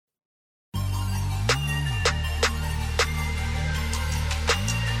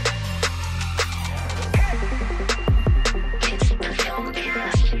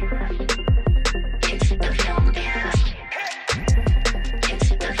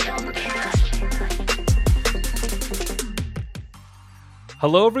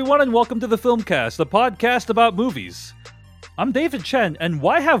Hello, everyone, and welcome to the Filmcast, the podcast about movies. I'm David Chen, and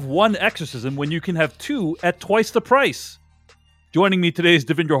why have one exorcism when you can have two at twice the price? Joining me today is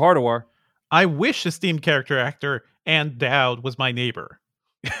Devindra Hardawar. I wish esteemed character actor Ann Dowd was my neighbor.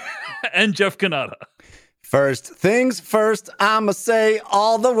 And Jeff Kanata. First things first, I'ma say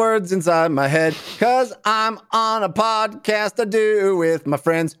all the words inside my head, 'cause I'm on a podcast I do with my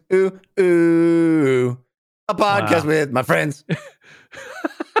friends. Ooh, ooh. A podcast with my friends.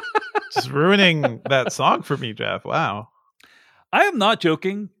 Just ruining that song for me, Jeff. Wow. I am not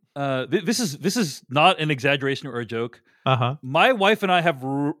joking. This is not an exaggeration or a joke. Uh-huh. My wife and I have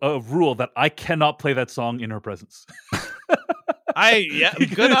a rule that I cannot play that song in her presence.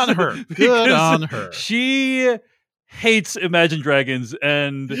 Good on her. Good on her. She hates Imagine Dragons,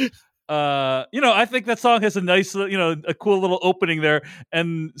 and I think that song has a nice, a cool little opening there,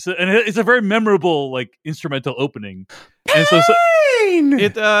 and it's a very memorable instrumental opening. And so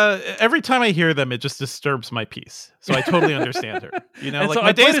it every time I hear them, it just disturbs my peace. So I totally understand her. So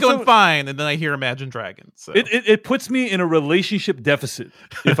my day's going fine, and then I hear Imagine Dragons. So. It puts me in a relationship deficit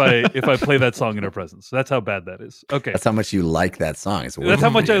if I play that song in her presence. That's how bad that is. Okay, that's how much you like that song. That's how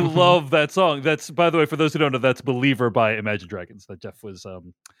much I love that song. That's, by the way, for those who don't know, that's "Believer" by Imagine Dragons that Jeff was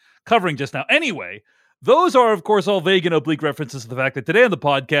covering just now. Anyway, those are, of course, all vague and oblique references to the fact that today on the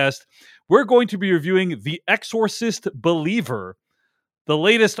podcast, we're going to be reviewing The Exorcist Believer, the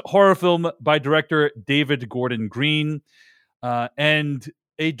latest horror film by director David Gordon Green, and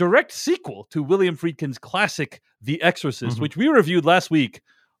a direct sequel to William Friedkin's classic The Exorcist, which we reviewed last week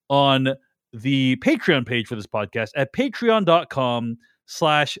on the Patreon page for this podcast at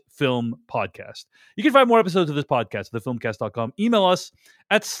patreon.com/film podcast. You can find more episodes of this podcast at thefilmcast.com. Email us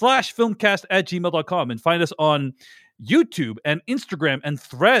at /filmcast@gmail.com and find us on YouTube and Instagram and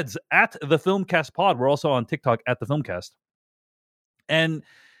Threads at the Filmcast Pod. We're also on TikTok at the Filmcast. And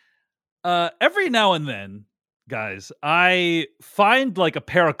every now and then, guys, I find a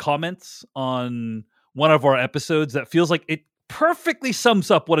pair of comments on one of our episodes that feels like it perfectly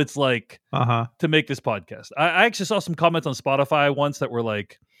sums up what it's like to make this podcast. I actually saw some comments on Spotify once that were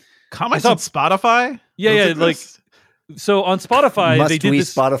comments on Spotify? Yeah. So on Spotify, must they did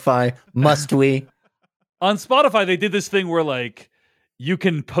this. Spotify, must we? On Spotify, they did this thing where you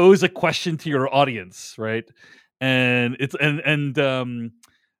can pose a question to your audience, right? And it's and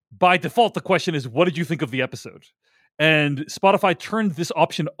by default, the question is, what did you think of the episode? And Spotify turned this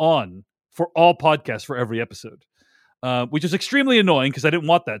option on for all podcasts for every episode. Which is extremely annoying because I didn't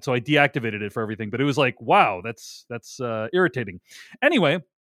want that, so I deactivated it for everything. But it was wow, that's irritating. Anyway,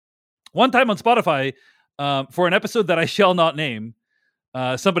 one time on Spotify, for an episode that I shall not name,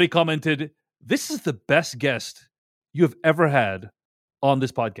 somebody commented, "This is the best guest you have ever had on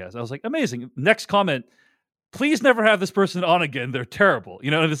this podcast." I was like, amazing. Next comment, "Please never have this person on again. They're terrible."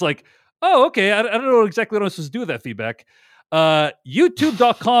 And it's oh, okay. I don't know exactly what I'm supposed to do with that feedback.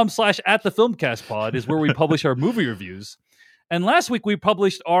 YouTube.com/@thefilmcastpod is where we publish our movie reviews. And last week we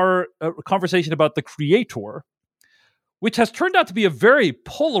published our conversation about The Creator, which has turned out to be a very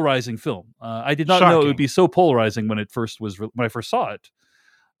polarizing film. I did not know it would be so polarizing when I first saw it.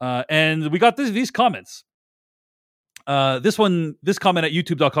 And we got these comments. This comment at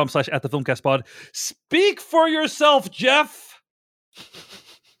youtube.com/@thefilmcastpod. "Speak for yourself, Jeff.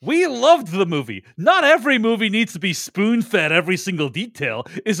 We loved the movie. Not every movie needs to be spoon-fed every single detail.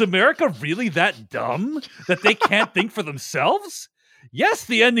 Is America really that dumb that they can't think for themselves? Yes,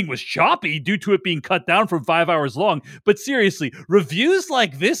 the ending was choppy due to it being cut down from 5 hours long, but seriously, reviews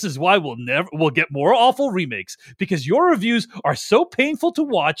like this is why we'll get more awful remakes, because your reviews are so painful to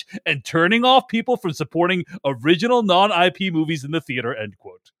watch and turning off people from supporting original non-IP movies in the theater," end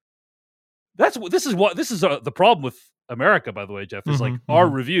quote. This is the problem with America, by the way, Jeff, is our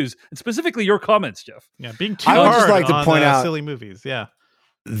reviews, and specifically your comments, Jeff. Yeah, being too hard just like to on point out silly movies. Yeah,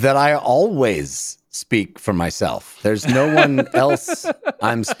 that I always speak for myself. There's no one else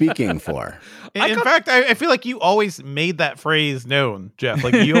I'm speaking for. In fact, I feel like you always made that phrase known, Jeff.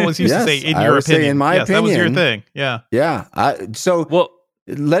 You always used to say, "In your opinion." In my opinion. That was your thing. Yeah. Yeah.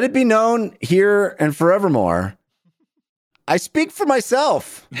 Let it be known here and forevermore, I speak for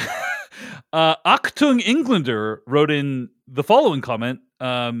myself. Achtung Englander wrote in the following comment,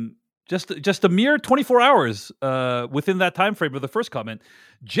 just a mere 24 hours within that time frame of the first comment.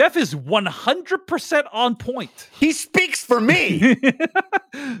 "Jeff is 100% on point. He speaks for me."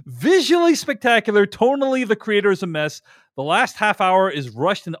 Visually spectacular, tonally The Creator is a mess. The last half hour is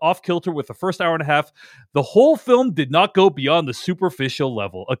rushed and off kilter with the first hour and a half. The whole film did not go beyond the superficial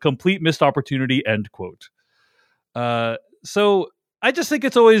level. A complete missed opportunity, end quote. So I just think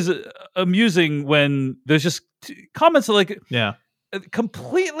it's always amusing when there's just comments like, yeah,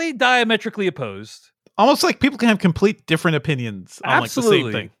 completely diametrically opposed. Almost like people can have complete different opinions on like the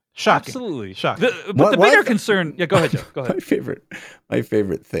same thing. Shocking. Absolutely. Shocking. But the bigger concern... Yeah, go ahead, Jeff. Go ahead. My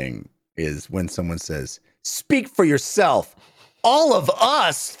favorite thing is when someone says, "Speak for yourself. All of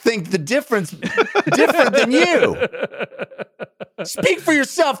us think the different than you. Speak for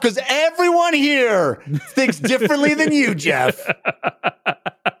yourself, because everyone here thinks differently than you, Jeff."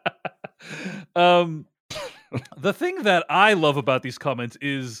 The thing that I love about these comments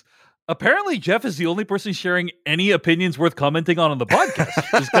is apparently Jeff is the only person sharing any opinions worth commenting on the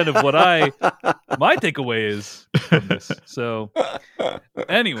podcast. Is kind of what my takeaway is from this. So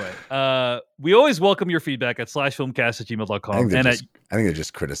anyway, we always welcome your feedback at /filmcast@gmail.com. I think they're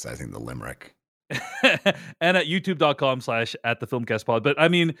just criticizing the limerick. And at youtube.com/@thefilmcastpod. But I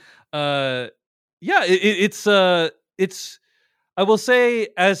mean, it's I will say,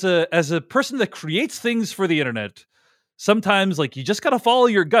 as a person that creates things for the internet, sometimes like you just gotta follow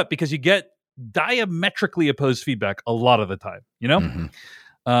your gut, because you get diametrically opposed feedback a lot of the time, you know? Mm-hmm.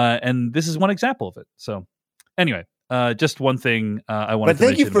 And this is one example of it. So anyway, just one thing I wanted to mention. But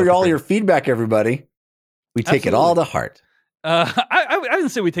thank you for all your feedback, everybody. We take it all to heart. I didn't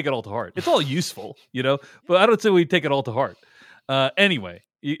say we take it all to heart. It's all useful, you know, but I don't say we take it all to heart. Anyway,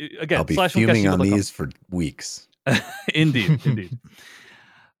 again, I'll be fuming on these for weeks. Indeed.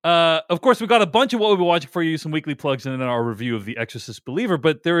 Of course, we got a bunch of what we've been watching for you, some weekly plugs, and then our review of The Exorcist Believer.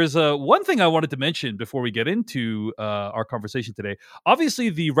 But there is one thing I wanted to mention before we get into our conversation today. Obviously,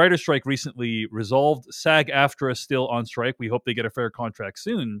 the writer's strike recently resolved. SAG-AFTRA is still on strike. We hope they get a fair contract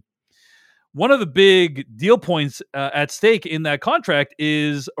soon. One of the big deal points at stake in that contract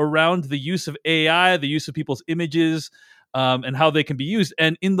is around the use of AI, the use of people's images, and how they can be used.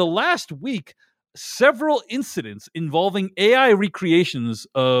 And in the last week, several incidents involving AI recreations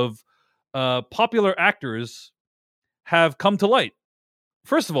of popular actors have come to light.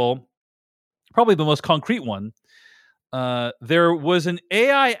 First of all, probably the most concrete one, there was an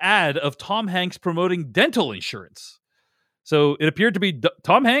AI ad of Tom Hanks promoting dental insurance. So it appeared to be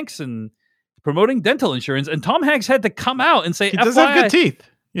Tom Hanks and promoting dental insurance, and Tom Hanks had to come out and say, he does have good teeth,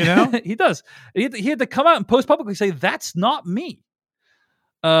 you know? He does. He had to come out and post publicly say, "That's not me.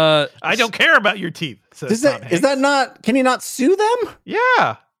 I don't care about your teeth." Is that not? Can you not sue them?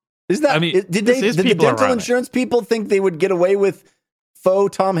 Yeah. Is that? I mean, did the dental insurance people think they would get away with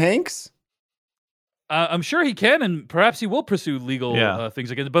faux Tom Hanks? I'm sure he can, and perhaps he will pursue legal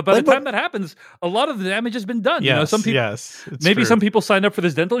things against. But by the time that happens, a lot of the damage has been done. Yes, you know, some people, maybe some people signed up for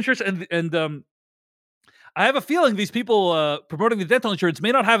this dental insurance, and I have a feeling these people promoting the dental insurance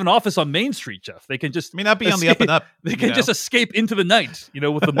may not have an office on Main Street, Jeff. They can just may not be on the up and up. They can just escape into the night, you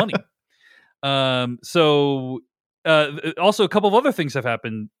know, with the money. Also, a couple of other things have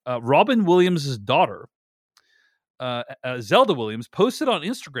happened. Robin Williams' daughter, Zelda Williams, posted on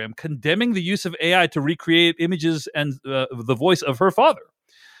Instagram condemning the use of AI to recreate images and the voice of her father.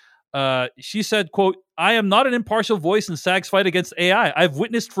 She said, quote, "I am not an impartial voice in SAG's fight against AI. I've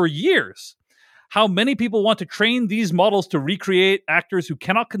witnessed for years how many people want to train these models to recreate actors who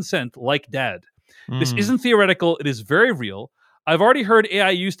cannot consent, like Dad. This isn't theoretical. It is very real. I've already heard AI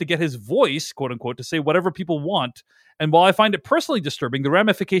used to get his voice, quote unquote, to say whatever people want. And while I find it personally disturbing, the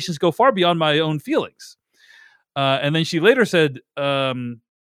ramifications go far beyond my own feelings." And then she later said,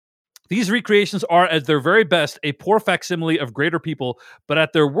 "These recreations are, at their very best, a poor facsimile of greater people, but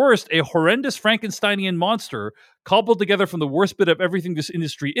at their worst, a horrendous Frankensteinian monster cobbled together from the worst bit of everything this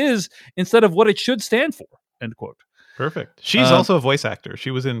industry is, instead of what it should stand for." End quote. Perfect. She's also a voice actor.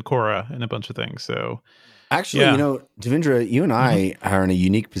 She was in Korra and a bunch of things. So, actually, you know, Devindra, you and I are in a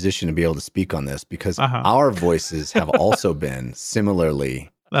unique position to be able to speak on this, because our voices have also been similarly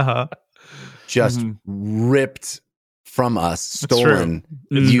just ripped from us, stolen,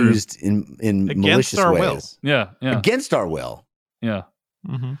 used in malicious ways. Yeah. Against our will. Yeah.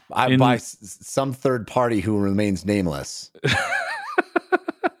 By some third party who remains nameless.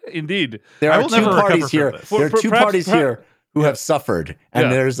 Indeed. There are two parties here. There are two parties here who have suffered, and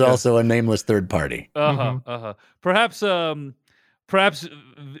there's also a nameless third party. Perhaps you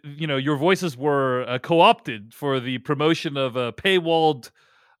know, your voices were co-opted for the promotion of a paywalled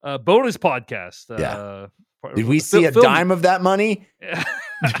bonus podcast. Did we see a dime of that money?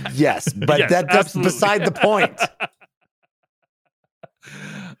 Yes, but that's beside the point.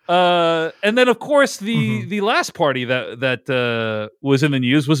 And then, of course, the last party that was in the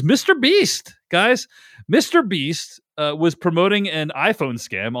news was Mr. Beast, guys. Mr. Beast was promoting an iPhone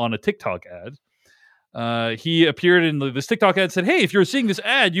scam on a TikTok ad. He appeared in this TikTok ad and said, "Hey, if you're seeing this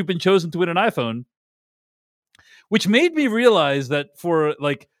ad, you've been chosen to win an iPhone," which made me realize that for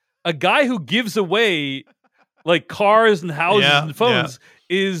like a guy who gives away like cars and houses Yeah, and phones,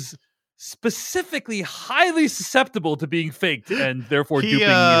 is specifically highly susceptible to being faked and therefore duping his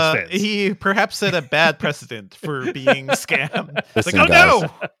fans. He perhaps set a bad precedent for being scammed. It's Listen, like, oh guys,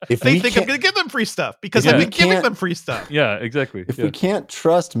 no, if they we think I'm can't- going to give them free stuff because Yeah. I've We been giving can't- them free stuff. Yeah, exactly. If Yeah. we can't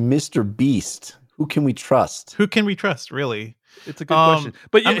trust Mr. Beast, who can we trust? Who can we trust, really? It's a good question.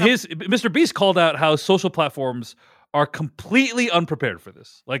 But I'm- Mr. Beast called out how social platforms are completely unprepared for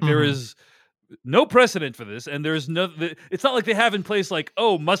this. Like there is no precedent for this, and there's no. It's not like they have in place like,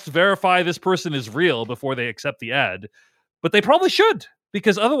 oh, must verify this person is real before they accept the ad. But they probably should,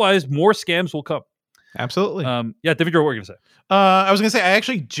 because otherwise more scams will come. Absolutely. Yeah, David, what were you going to say? I was going to say, I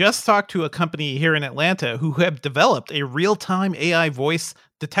actually just talked to a company here in Atlanta who have developed a real-time AI voice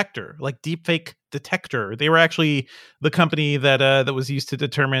detector, like deepfake detector. They were actually the company that was used to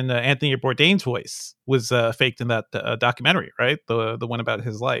determine Anthony Bourdain's voice was faked in that documentary, right? The one about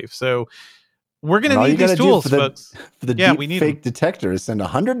his life. So we're going to need these tools, folks. For the Yeah, we need deep fake detector, send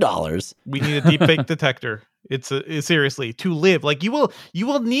 $100. We need a deepfake detector. It's seriously to live. Like you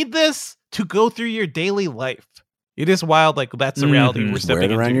will need this to go through your daily life. It is wild. Like that's the reality we're Just wear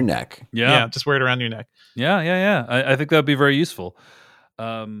stepping it around into. your neck. Yeah, just wear it around your neck. Yeah. I think that would be very useful.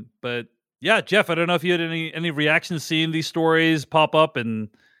 But yeah, Jeff, I don't know if you had any reactions seeing these stories pop up, and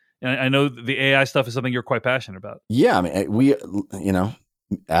I know the AI stuff is something you're quite passionate about. Yeah, I mean, we,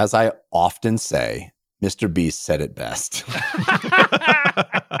 as I often say, Mr. Beast said it best.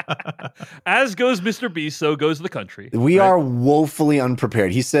 As goes Mr. Beast, so goes the country. We right? are woefully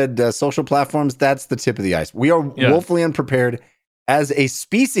unprepared. He said social platforms, that's the tip of the ice. We are woefully unprepared as a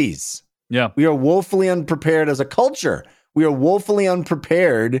species. Yeah. We are woefully unprepared as a culture. We are woefully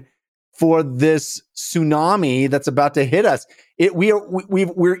unprepared for this tsunami that's about to hit us.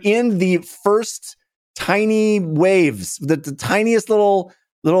 We're in the first tiny waves, the tiniest little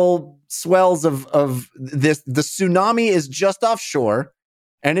swells of this. The tsunami is just offshore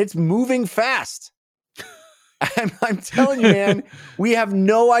and it's moving fast. I'm telling you, man, we have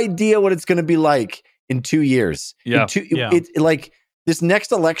no idea what it's going to be like in 2 years. Yeah. It's like this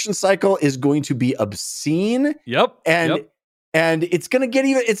next election cycle is going to be obscene. Yep. And it's going to get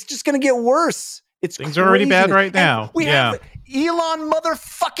it's just going to get worse. Things are already bad right now. And we have Elon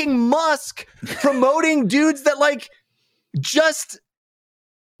motherfucking Musk promoting dudes that like just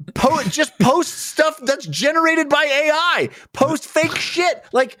post stuff that's generated by AI, post fake shit.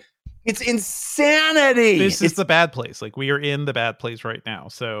 Like it's insanity. This is the bad place. Like we are in the bad place right now.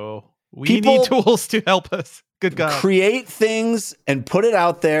 So we need tools to help us. Good God. Create things and put it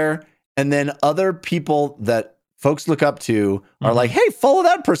out there. And then other people that folks look up to are like, hey, follow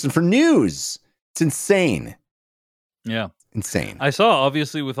that person for news. It's insane. Yeah. Insane. I saw,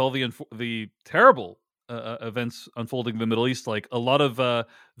 obviously, with all the terrible events unfolding in the Middle East, like a lot of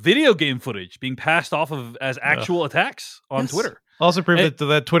video game footage being passed off of as actual attacks on Twitter. Also proved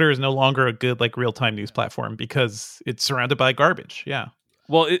that Twitter is no longer a good like real-time news platform because it's surrounded by garbage. Yeah.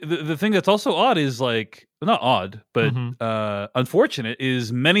 Well, the thing that's also odd is like, not odd, but unfortunate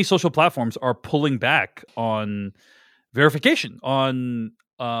is many social platforms are pulling back on verification, on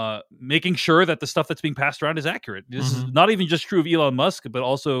making sure that the stuff that's being passed around is accurate. This is not even just true of Elon Musk, but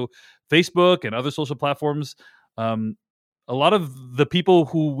also Facebook and other social platforms. A lot of the people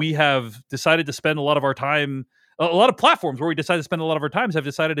who we have decided to spend a lot of our time, a lot of platforms where we decided to spend a lot of our times have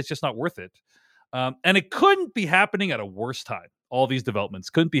decided it's just not worth it. And it couldn't be happening at a worse time. All these developments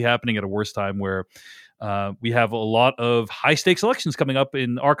couldn't be happening at a worse time where we have a lot of high stakes elections coming up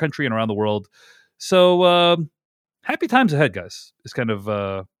in our country and around the world. So happy times ahead, guys. Is kind of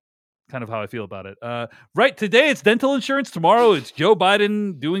how I feel about it. Right, today it's dental insurance. Tomorrow it's Joe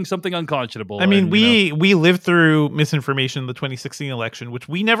Biden doing something unconscionable. I mean, we lived through misinformation in the 2016 election, which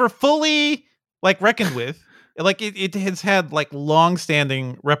we never fully reckoned with. Like it has had like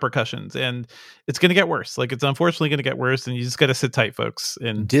long-standing repercussions, and it's going to get worse. Like it's unfortunately going to get worse, and you just got to sit tight, folks.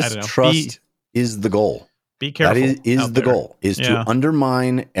 And distrust is the goal. Be careful. That is the goal. Is to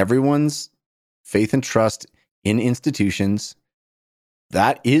undermine everyone's faith and trust in institutions.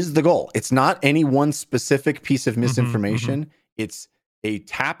 That is the goal. It's not any one specific piece of misinformation. It's a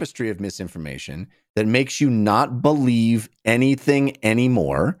tapestry of misinformation that makes you not believe anything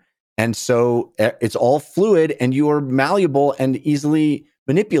anymore. And so it's all fluid, and you are malleable and easly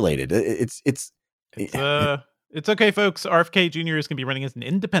manipulated. It's okay, folks. RFK Jr. is going to be running as an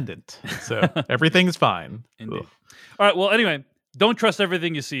independent, so everything is fine. Indeed. All right. Well, anyway, don't trust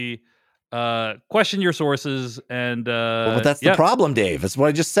everything you see. Question your sources, and but that's the problem, Dave. That's what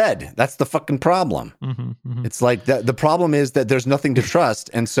I just said. That's the fucking problem. It's like the problem is that there's nothing to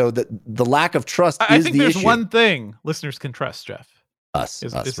trust, and so the lack of trust. I think there's one thing listeners can trust, Jeff. Us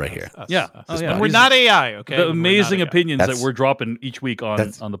right here. Yeah. Us. Oh, yeah. And we're not AI, okay? The amazing opinions that That's- we're dropping each week on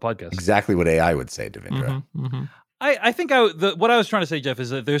the podcast. Exactly what AI would say, Devindra. I think what I was trying to say, Jeff,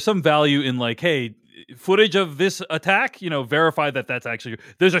 is that there's some value in like, hey, footage of this attack, verify that that's actually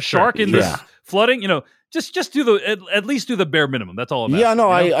there's a shark in this flooding, just do at least do the bare minimum. That's all I'm asking. Yeah, no,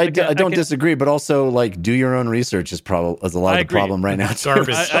 I don't disagree, but also like do your own research is a lot of the problem right now.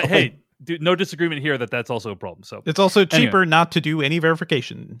 Garbage. Hey, no disagreement here that's also a problem. So it's also cheaper not to do any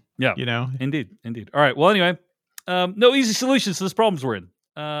verification. Yeah, indeed. All right. Well, anyway, no easy solutions to this problems we're in.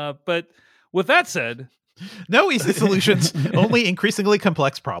 But with that said. No easy solutions, only increasingly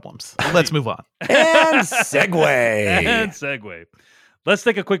complex problems. Let's move on. And segue. Let's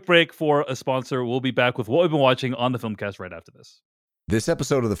take a quick break for a sponsor. We'll be back with what we've been watching on the Filmcast right after this. This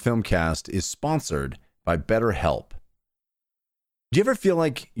episode of the Filmcast is sponsored by BetterHelp. Do you ever feel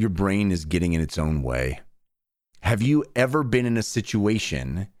like your brain is getting in its own way? Have you ever been in a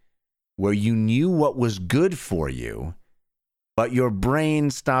situation where you knew what was good for you, but your brain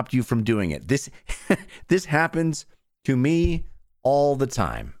stopped you from doing it? This happens to me all the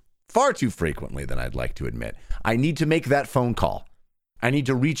time, far too frequently than I'd like to admit. I need to make that phone call. I need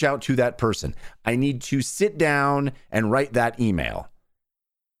to reach out to that person. I need to sit down and write that email.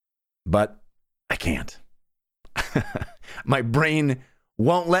 But I can't. My brain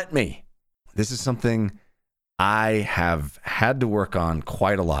won't let me. This is something I have had to work on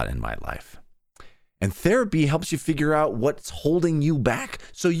quite a lot in my life. And therapy helps you figure out what's holding you back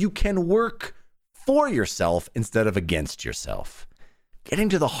so you can work for yourself instead of against yourself. Getting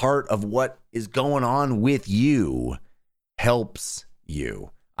to the heart of what is going on with you helps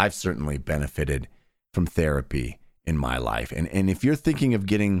you. I've certainly benefited from therapy in my life. And if you're thinking of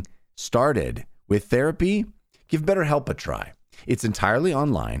getting started with therapy, give BetterHelp a try. It's entirely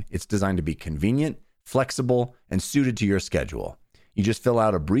online. It's designed to be convenient, flexible, and suited to your schedule. You just fill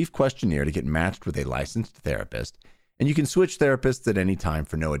out a brief questionnaire to get matched with a licensed therapist, and you can switch therapists at any time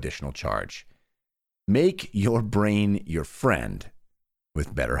for no additional charge. Make your brain your friend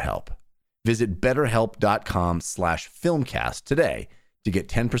with BetterHelp. Visit betterhelp.com/filmcast today to get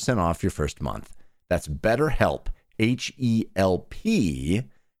 10% off your first month. That's BetterHelp,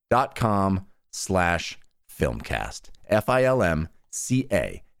 HELP.com/filmcast. FILMCAST.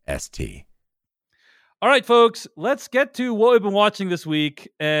 All right, folks, let's get to what we've been watching this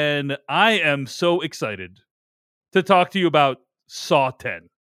week. And I am so excited to talk to you about Saw 10,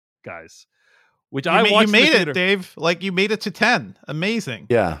 guys. Which I watched. You made it, Dave. Like you made it to 10. Amazing.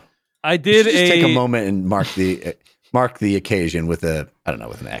 Yeah. I did just take a moment and mark the occasion with an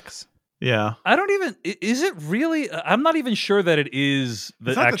X. Yeah. I don't even, is it really? I'm not even sure that it is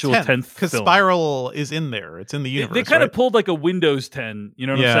the actual 10th because film. Spiral is in there. It's in the universe. They kind of pulled like a Windows 10, you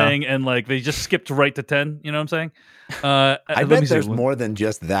know what I'm saying? And like they just skipped right to 10, you know what I'm saying? I bet there's more than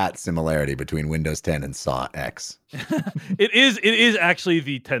just that similarity between Windows 10 and Saw X. It is actually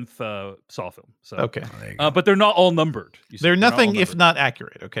the 10th Saw film. So okay. But they're not all numbered. They're nothing if not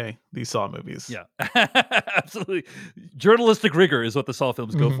accurate, okay? These Saw movies. Yeah. Absolutely. Journalistic rigor is what the Saw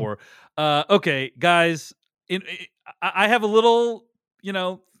films go for. Okay, guys, I have a little,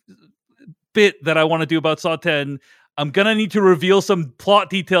 bit that I want to do about Saw 10. I'm going to need to reveal some plot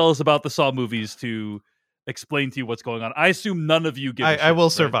details about the Saw movies to explain to you what's going on. I assume none of you give a shit, I will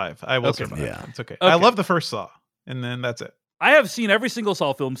right? survive. I will survive. Yeah. It's okay. I love the first Saw, and then that's it. I have seen every single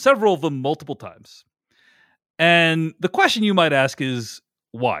Saw film, several of them multiple times. And the question you might ask is,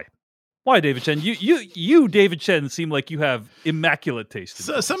 why? Why, David Chen? You, David Chen, seem like you have immaculate taste.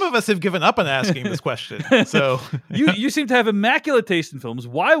 So, some of us have given up on asking this question. So you seem to have immaculate taste in films.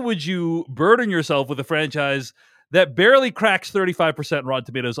 Why would you burden yourself with a franchise that barely cracks 35% Rotten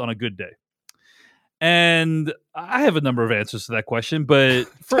Tomatoes on a good day? And I have a number of answers to that question, but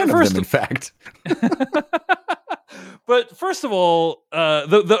first, in fact. But first of all,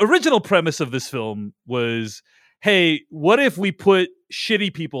 the original premise of this film was, hey, what if we put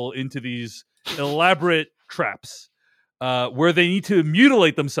shitty people into these elaborate traps where they need to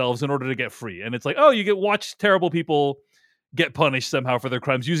mutilate themselves in order to get free? And it's like, oh, you watch terrible people get punished somehow for their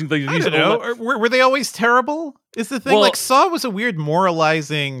crimes using these. I don't know. Were they always terrible? Is the thing. Like Saw was a weird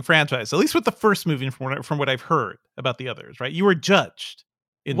moralizing franchise, at least with the first movie, from what I've heard about the others. Right? You were judged.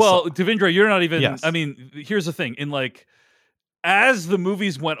 Saw. Devindra, you're not even. Yes. I mean, here's the thing. As the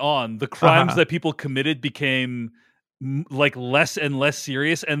movies went on, the crimes that people committed became like less and less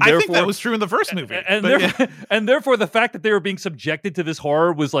serious, and therefore, I think that was true in the first movie. And therefore, the fact that they were being subjected to this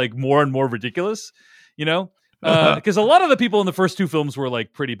horror was like more and more ridiculous. Because a lot of the people in the first two films were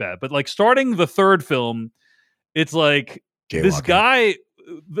like pretty bad, but like starting the third film, it's like this guy,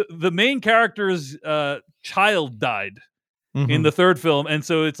 the main character's child died, in the third film. And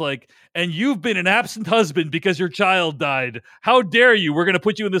so it's like, and you've been an absent husband because your child died. How dare you? We're going to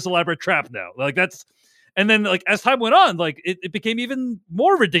put you in this elaborate trap now. Like that's, and then like as time went on, like it became even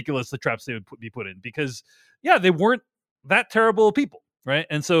more ridiculous, the traps they would be put in, because yeah, they weren't that terrible people. Right.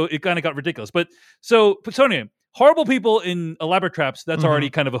 And so it kind of got ridiculous. But so anyway, horrible people in elaborate traps, that's already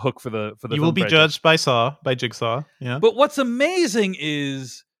kind of a hook for the you will be franchise. judged by Jigsaw. Yeah. But what's amazing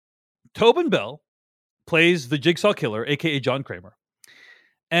is Tobin Bell plays the Jigsaw Killer, aka John Kramer.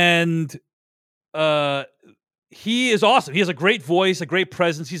 And he is awesome. He has a great voice, a great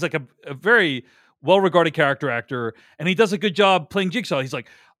presence. He's like a very well-regarded character actor, and he does a good job playing Jigsaw. He's like,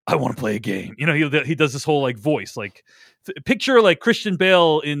 I want to play a game. You know, he does this whole like voice, like picture like Christian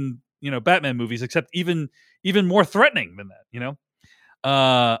Bale in, you know, Batman movies, except even more threatening than that, you know?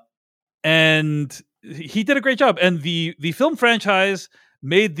 And he did a great job. And the film franchise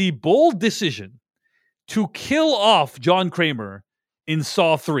made the bold decision to kill off John Kramer in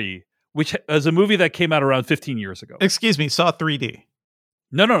Saw 3, which is a movie that came out around 15 years ago. Excuse me, Saw 3D.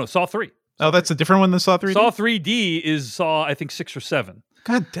 No, Saw 3. Oh, that's a different one than Saw 3D? Saw 3D is Saw, I think, 6 or 7.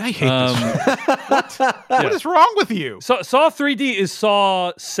 God, I hate this. What is wrong with you? Saw 3D is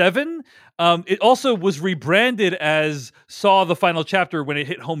Saw 7. It also was rebranded as Saw the Final Chapter when it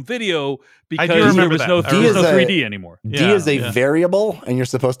hit home video because there was no 3D anymore. D is a variable, and you're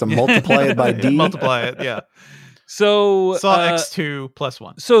supposed to multiply it by D. Multiply it, yeah. So Saw X2 plus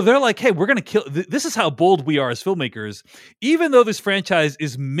 1. So they're like, hey, we're going to kill. This is how bold we are as filmmakers. Even though this franchise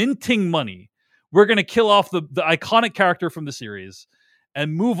is minting money, we're going to kill off the iconic character from the series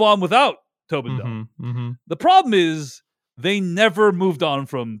and move on without Tobin Bell. The problem is they never moved on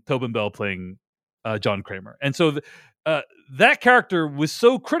from Tobin Bell playing John Kramer. And so that character was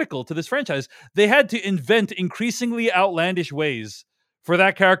so critical to this franchise, they had to invent increasingly outlandish ways for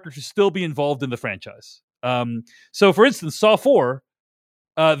that character to still be involved in the franchise. So, for instance, Saw 4,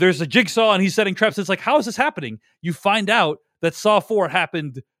 there's a Jigsaw and he's setting traps. It's like, how is this happening? You find out that Saw 4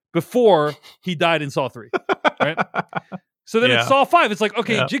 happened before he died in Saw 3, right? So then in Saw 5, it's like,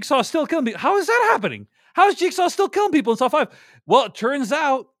 okay, Jigsaw's still killing people. How is that happening? How is Jigsaw still killing people in Saw 5? Well, it turns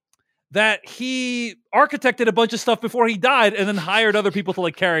out that he architected a bunch of stuff before he died and then hired other people to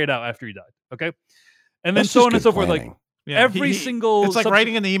like carry it out after he died. Okay. And then so on and so forth. Like every single. It's like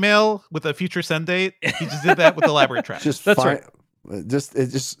writing an email with a future send date. He just did that with elaborate traps. Right. It's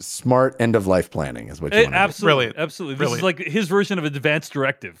just smart end of life planning is what you want to absolutely, do. Absolutely. This is like his version of an advanced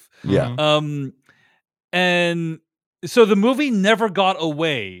directive. Yeah. And so the movie never got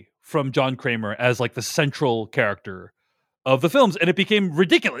away from John Kramer as like the central character of the films, and it became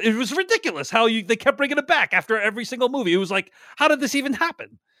ridiculous. It was ridiculous how they kept bringing it back after every single movie. It was like, how did this even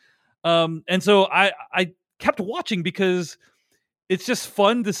happen? And so I kept watching because it's just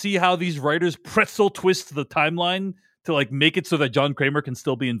fun to see how these writers pretzel twist the timeline to like make it so that John Kramer can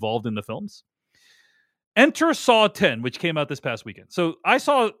still be involved in the films. Enter Saw 10, which came out this past weekend. So I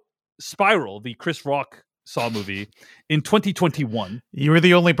saw Spiral, the Chris Rock Saw movie, in 2021. You were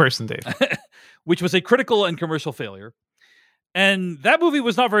the only person, Dave. Which was a critical and commercial failure. And that movie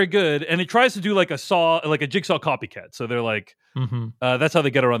was not very good. And it tries to do like a Jigsaw copycat. So they're like, that's how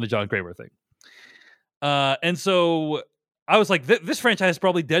they get around the John Kramer thing. And so I was like, this franchise is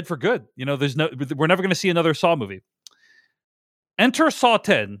probably dead for good. You know, we're never going to see another Saw movie. Enter Saw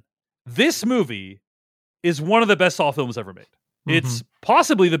 10. This movie is one of the best Saw films ever made. It's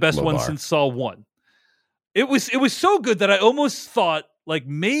possibly the best one since Saw 1. It was so good that I almost thought like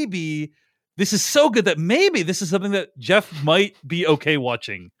maybe this is so good that maybe this is something that Jeff might be okay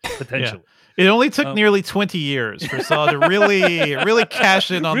watching potentially. It only took nearly 20 years for Saw to really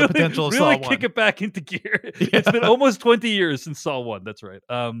cash in on the potential of Saw 1. Really kick it back into gear. It's been almost 20 years since Saw 1. That's right.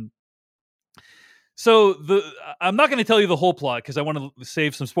 So I'm not going to tell you the whole plot because I want to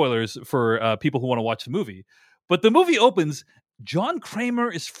save some spoilers for people who want to watch the movie. But the movie opens, John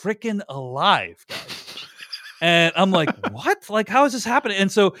Kramer is freaking alive, guys. And I'm like, what? Like, how is this happening?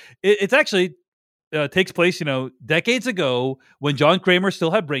 And so it's actually takes place, you know, decades ago when John Kramer still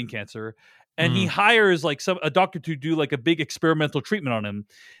had brain cancer. And he hires like a doctor to do like a big experimental treatment on him.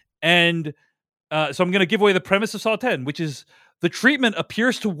 And so I'm going to give away the premise of Saw 10, which is the treatment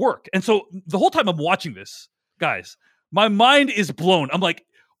appears to work. And so the whole time I'm watching this, guys, my mind is blown. I'm like,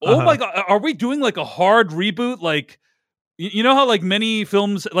 oh my God, are we doing like a hard reboot? Like, you know how like many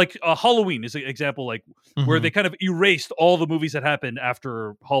films, like Halloween is an example, like where they kind of erased all the movies that happened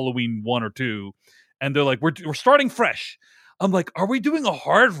after Halloween 1 or 2. And they're like, we're starting fresh. I'm like, are we doing a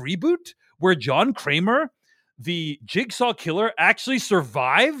hard reboot where John Kramer, the Jigsaw killer, actually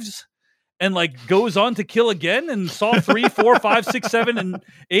survives and like goes on to kill again? And Saw 3, 4, 5, 6, 7, and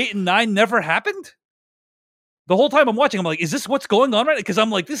 8 and 9 never happened? the whole time I'm watching, I'm like, is this what's going on right now? Because I'm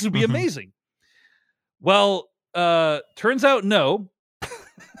like, this would be amazing. Well, turns out no.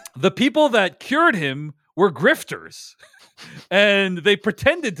 The people that cured him were grifters. And they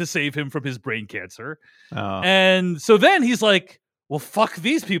pretended to save him from his brain cancer. And so then he's like, well, fuck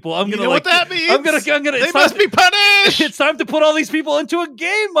these people. I'm gonna what that means? I'm gonna They must be punished. It's time to put all these people into a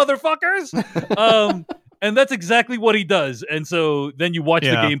game, motherfuckers. And that's exactly what he does. And so then you watch the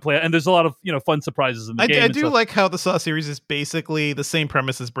gameplay, and there's a lot of fun surprises in the game. I do like how the Saw series is basically the same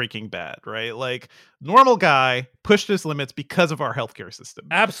premise as Breaking Bad, right? Like, normal guy pushed his limits because of our healthcare system.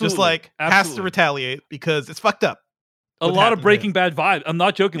 Absolutely. Just like has to retaliate because it's fucked up. A lot of Breaking Bad vibes. I'm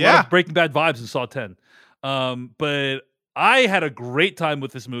not joking. A lot of Breaking Bad vibes in Saw 10. But I had a great time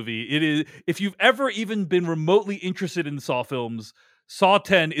with this movie. It is, if you've ever even been remotely interested in Saw films, Saw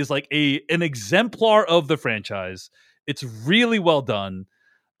 10 is like an exemplar of the franchise. It's really well done.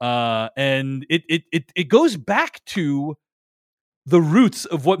 And it goes back to the roots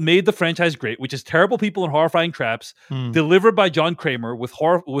of what made the franchise great, which is terrible people and horrifying traps delivered by John Kramer with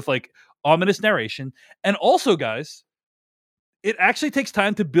like ominous narration. And also, guys, it actually takes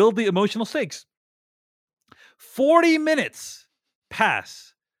time to build the emotional stakes. 40 minutes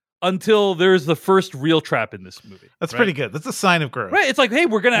pass until there's the first real trap in this movie. That's pretty good. That's a sign of growth. Right. It's like, hey,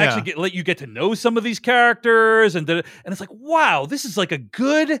 we're going to actually let you get to know some of these characters. And it's like, wow, this is like a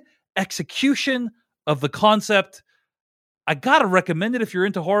good execution of the concept. I got to recommend it if you're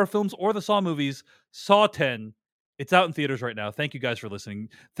into horror films or the Saw movies. Saw 10. It's out in theaters right now. Thank you guys for listening.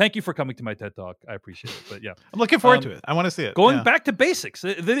 Thank you for coming to my TED Talk. I appreciate it. But yeah, I'm looking forward to it. I want to see it. Going back to basics.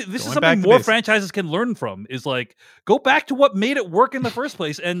 This is something more franchises can learn from. Is like, go back to what made it work in the first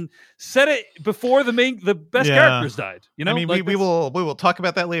place and set it before the best characters died. You know, I mean, like we will talk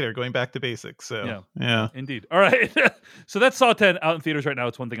about that later. Going back to basics. So yeah, indeed. All right. So that's Saw 10 out in theaters right now.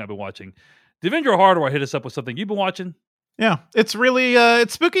 It's one thing I've been watching. Devindra Hardawar hit us up with something you've been watching. Yeah, it's really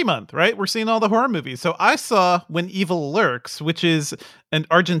it's spooky month, right? We're seeing all the horror movies. So I saw When Evil Lurks, which is an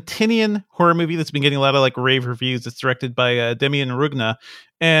Argentinian horror movie that's been getting a lot of like rave reviews. It's directed by Demian Rugna,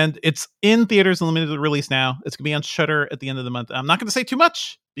 and it's in theaters and limited release now. It's gonna be on Shudder at the end of the month. I'm not gonna say too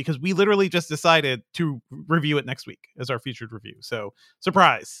much because we literally just decided to review it next week as our featured review. So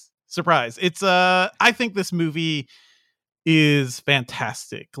surprise. It's I think this movie is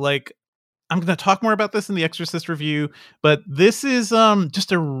fantastic. Like, I'm going to talk more about this in the Exorcist review, but this is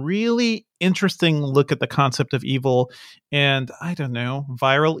just a really interesting look at the concept of evil and, I don't know,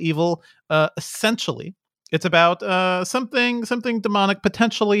 viral evil. Essentially, it's about something demonic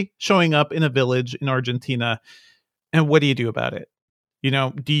potentially showing up in a village in Argentina. And what do you do about it? You know,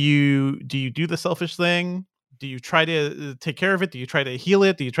 do you do the selfish thing? Do you try to take care of it? Do you try to heal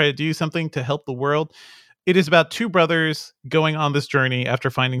it? Do you try to do something to help the world? It is about two brothers going on this journey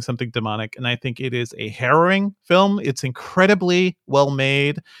after finding something demonic, and I think it is a harrowing film. It's incredibly well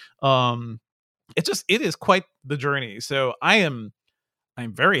made. It is quite the journey. So I'm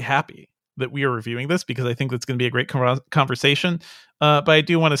very happy that we are reviewing this because I think that's going to be a great conversation. But I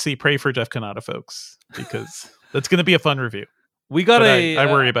do want to see Pray for Jeff Kanata, folks, because that's going to be a fun review. I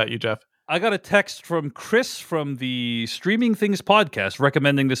worry about you, Jeff. I got a text from Chris from the Streaming Things podcast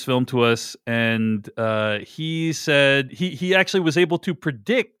recommending this film to us, and he said he actually was able to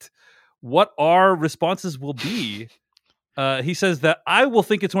predict what our responses will be. He says that I will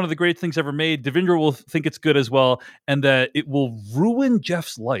think it's one of the great things ever made. Devindra will think it's good as well, and that it will ruin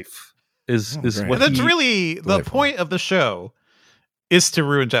Jeff's life. Is what that's really the point of the show. Is to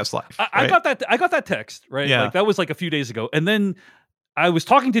ruin Jeff's life. I got that text, right? Yeah. Like that was like a few days ago, and then I was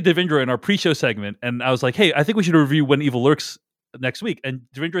talking to Devindra in our pre-show segment, and I was like, hey, I think we should review When Evil Lurks next week. And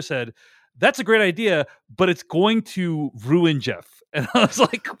Devindra said, that's a great idea, but it's going to ruin Jeff. And I was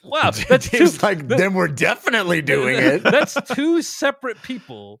like, wow. Then we're definitely doing it. That's two separate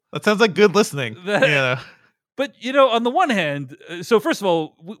people. That sounds like good listening. But, on the one hand, so first of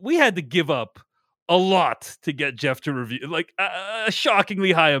all, we had to give up a lot to get Jeff to review, like a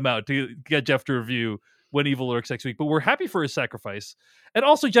shockingly high amount to get Jeff to review When Evil Lurks next week, but we're happy for his sacrifice. And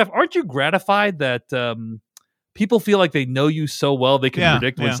also, Jeff, aren't you gratified that people feel like they know you so well they can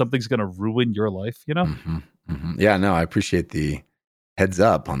predict when something's going to ruin your life? Mm-hmm, mm-hmm. Yeah, no, I appreciate the heads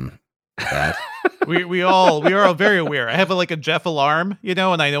up on that. we are very aware. I have a Jeff alarm, and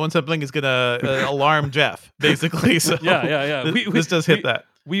I know when something is going to alarm Jeff, basically. So yeah. This does hit that.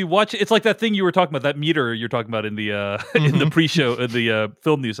 We watch. It's like that thing you were talking about, that meter you're talking about in the in the pre-show, in the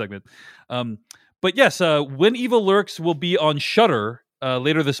film news segment. But yes, When Evil Lurks will be on Shudder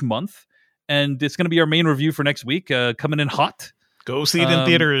later this month, and it's going to be our main review for next week, coming in hot. Go see it in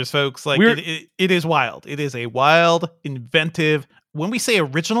theaters, folks. Like it is wild. It is a wild, inventive, when we say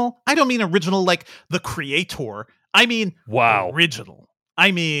original, I don't mean original like the creator. I mean original.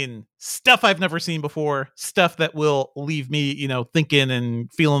 I mean stuff I've never seen before, stuff that will leave me, thinking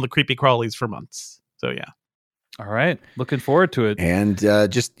and feeling the creepy crawlies for months. So yeah. All right. Looking forward to it. And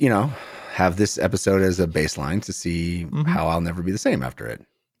just, have this episode as a baseline to see how I'll never be the same after it.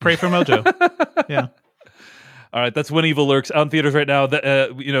 Pray for Mojo. Yeah. All right, that's When Evil Lurks out in theaters right now.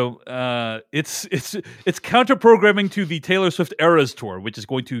 It's counter programming to the Taylor Swift Eras tour, which is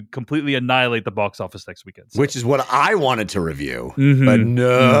going to completely annihilate the box office next weekend. So. Which is what I wanted to review, but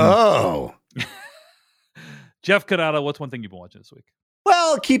no. Jeff Canada, what's one thing you've been watching this week?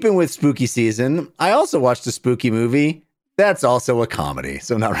 Well, keeping with spooky season, I also watched a spooky movie. That's also a comedy,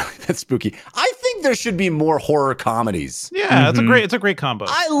 so not really that spooky. I think there should be more horror comedies. Yeah, it's a great combo.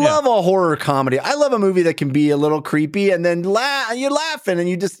 I love a horror comedy. I love a movie that can be a little creepy and then you're laughing and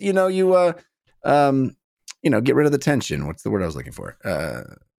you just get rid of the tension. What's the word I was looking for?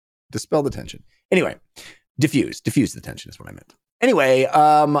 Dispel the tension. Anyway, diffuse the tension is what I meant. Anyway,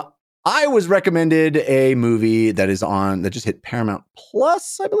 I was recommended a movie that just hit Paramount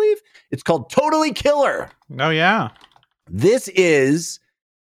Plus, I believe. It's called Totally Killer. Oh yeah. This is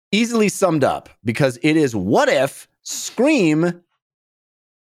easily summed up because it is what if Scream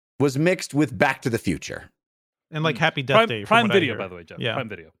was mixed with Back to the Future. And like Happy Death Day. Prime Video, by the way, Jeff. Yeah. Prime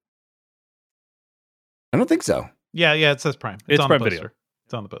Video. I don't think so. Yeah, it says Prime. It's on Prime the poster. Video.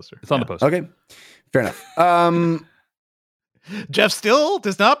 It's on the poster. It's on the poster. Okay. Fair enough. Jeff still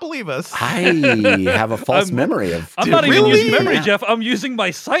does not believe us. I have a false memory of. I'm not even using memory, Jeff. I'm using my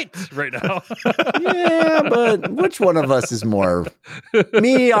sight right now. Yeah, but which one of us is more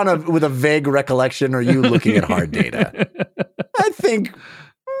me with a vague recollection, or you looking at hard data? I think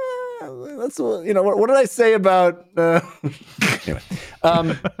that's what did I say about? Anyway,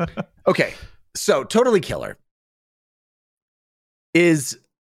 okay. So, Totally Killer is,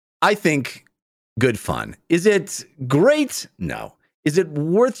 I think, good fun. Is it great? No. Is it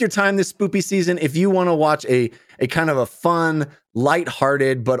worth your time this spooky season if you want to watch a kind of a fun,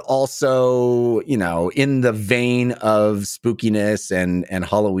 lighthearted, but also, in the vein of spookiness and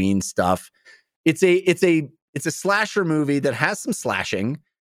Halloween stuff? It's a slasher movie that has some slashing,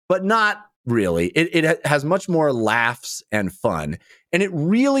 but not really. It has much more laughs and fun. And it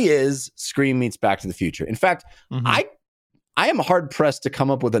really is Scream meets Back to the Future. In fact, I am hard pressed to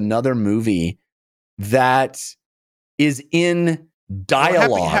come up with another movie that is in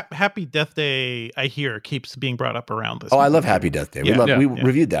dialogue. Well, Happy Death Day, I hear, keeps being brought up around this. Oh, movie. I love Happy Death Day. We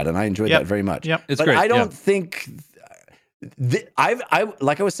reviewed that, and I enjoyed that very much. Yep. It's but great. I don't think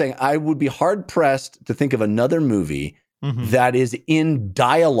like I was saying, I would be hard pressed to think of another movie that is in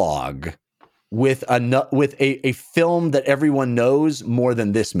dialogue with a film that everyone knows more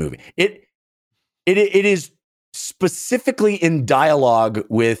than this movie. It is specifically in dialogue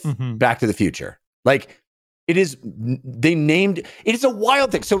with Back to the Future. Like it is a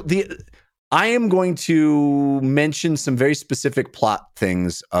wild thing. So I am going to mention some very specific plot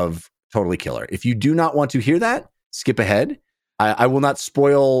things of Totally Killer. If you do not want to hear that, skip ahead. I will not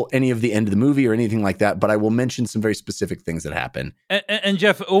spoil any of the end of the movie or anything like that, but I will mention some very specific things that happen. And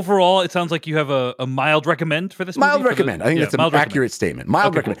Jeff, overall, it sounds like you have a mild recommend for this movie? Mild recommend. I think that's an accurate statement.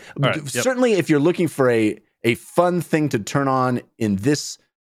 Mild recommend. Cool. Right, certainly, if you're looking for a fun thing to turn on in this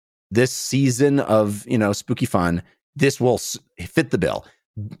season of spooky fun, this will fit the bill.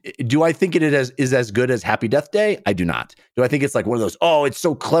 Do I think it is as good as Happy Death Day? I do not. Do I think it's like one of those, it's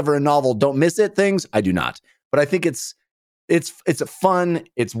so clever and novel, don't miss it things? I do not. But I think it's a fun,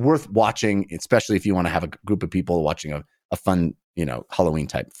 it's worth watching, especially if you want to have a group of people watching a fun, Halloween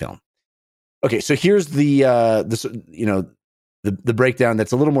type film. Okay, so here's the breakdown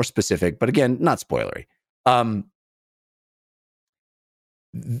that's a little more specific, but again, not spoilery.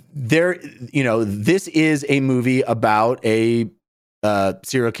 This is a movie about a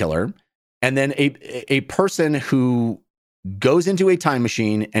serial killer, and then a person who goes into a time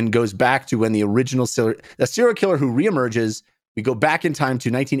machine and goes back to when the serial killer who reemerges. We go back in time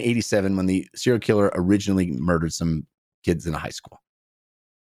to 1987 when the serial killer originally murdered some kids in a high school.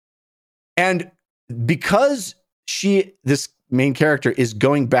 And because this main character is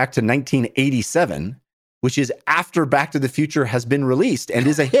going back to 1987, which is after Back to the Future has been released and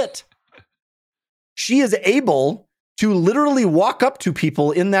is a hit, she is able to literally walk up to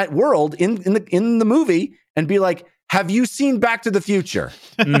people in that world in the movie and be like, have you seen Back to the Future?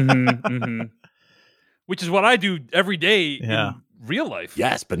 Which is what I do every day in real life.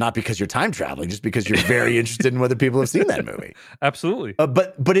 Yes, but not because you're time traveling, just because you're very interested in whether people have seen that movie. Absolutely.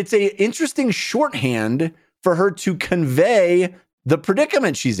 But it's a interesting shorthand for her to convey the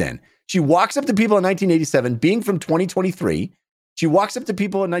predicament she's in. She walks up to people in 1987, being from 2023, She walks up to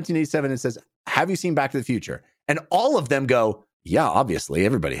people in 1987 and says, have you seen Back to the Future? And all of them go, yeah, obviously,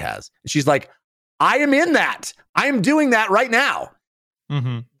 everybody has. And she's like, I am in that. I am doing that right now.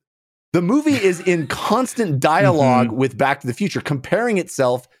 Mm-hmm. The movie is in constant dialogue with Back to the Future, comparing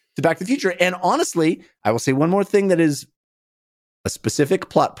itself to Back to the Future. And honestly, I will say one more thing that is a specific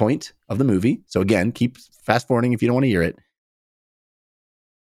plot point of the movie. So again, keep fast forwarding if you don't want to hear it.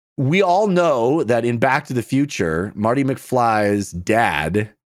 We all know that in Back to the Future, Marty McFly's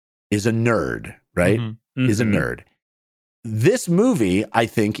dad is a nerd, right? Mm-hmm. Is a nerd. This movie, I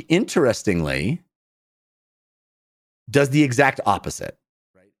think, interestingly, does the exact opposite.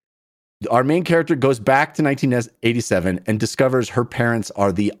 Right? Our main character goes back to 1987 and discovers her parents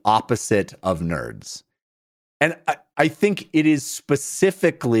are the opposite of nerds. And I think it is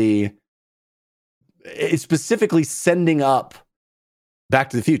specifically sending up Back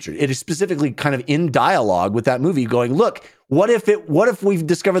to the Future. It is specifically kind of in dialogue with that movie going, look, what if we've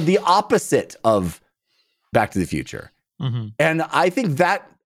discovered the opposite of Back to the Future? Mm-hmm. And I think that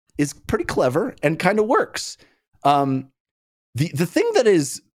is pretty clever and kind of works. The thing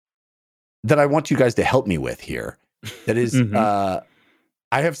that I want you guys to help me with here, that is, I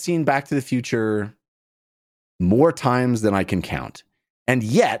have seen Back to the Future more times than I can count. And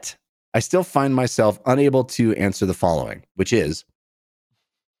yet I still find myself unable to answer the following, which is,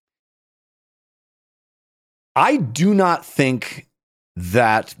 I do not think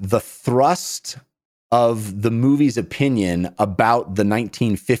that the thrust of the movie's opinion about the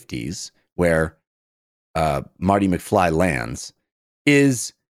 1950s, where Marty McFly lands,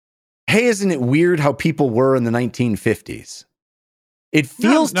 is, hey, isn't it weird how people were in the 1950s? It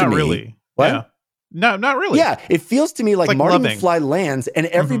feels to me... Not really. What? Yeah. No, not really. Yeah, it feels to me like Marty loving. McFly lands and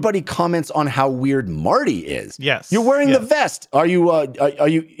everybody comments on how weird Marty is. Yes. You're wearing the vest. Are you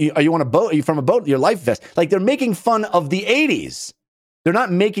on a boat? Are you from a boat? Your life vest. Like, they're making fun of the 80s. They're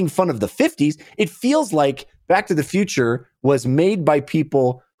not making fun of the 50s. It feels like Back to the Future was made by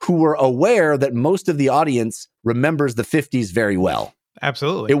people who were aware that most of the audience remembers the 50s very well.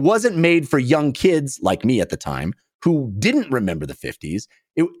 Absolutely. It wasn't made for young kids like me at the time who didn't remember the 50s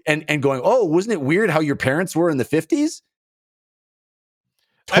and going, oh, wasn't it weird how your parents were in the 50s?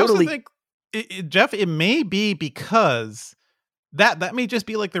 Totally. I also think, Jeff, it may be because that may just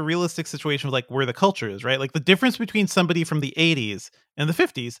be like the realistic situation of like where the culture is, right? Like the difference between somebody from the 80s and the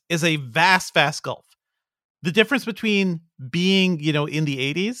 50s is a vast gulf. The difference between being, in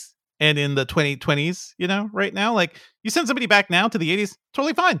the 80s and in the 2020s, right now, like you send somebody back now to the 80s,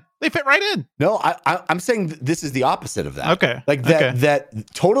 totally fine. They fit right in. No, I'm saying this is the opposite of that. Okay. Like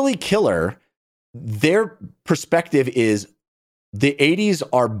that Totally Killer, their perspective is the 80s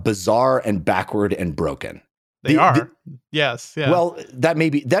are bizarre and backward and broken. They are. Yes. Yeah. Well, that may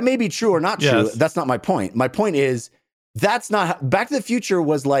be true or not true. Yes. That's not my point. My point is that's not Back to the Future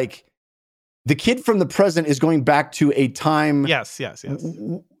was like the kid from the present is going back to a time yes.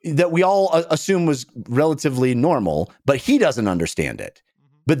 that we all assume was relatively normal, but he doesn't understand it.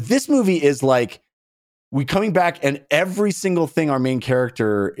 But this movie is like we coming back and every single thing our main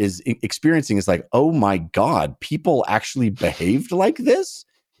character is experiencing is like, oh my God, people actually behaved like this.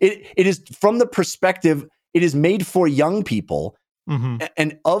 It is from the perspective, it is made for young people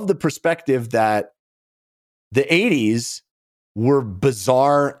and of the perspective that the 80s were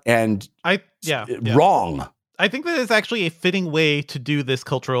bizarre and wrong. I think that is actually a fitting way to do this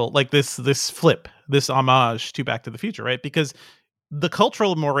cultural, like this flip, this homage to Back to the Future, right? Because the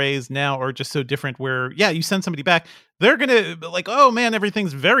cultural mores now are just so different where, you send somebody back, they're going to like, oh man,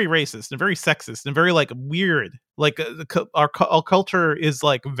 everything's very racist and very sexist and very like weird. Like our culture is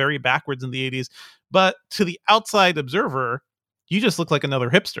like very backwards in the 80s. But to the outside observer, you just look like another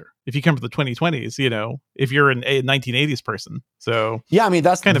hipster if you come from the 2020s, if you're a 1980s person. So yeah, I mean,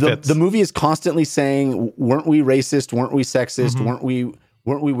 that's kind of fits. The movie is constantly saying, weren't we racist? Weren't we sexist? Weren't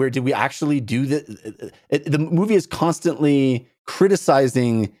we weird? Did we actually do that? The movie is constantly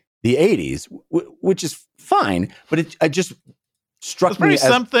criticizing the 80s, which is fine, but it just struck me as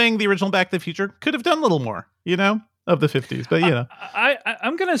something the original Back to the Future could have done a little more, of the 50s, but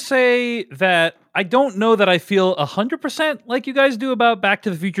I'm gonna say that I don't know that I feel 100% like you guys do about Back to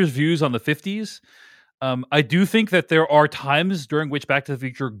the Future's views on the 50s. I do think that there are times during which Back to the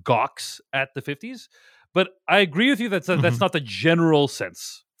Future gawks at the 50s, but I agree with you that that's not the general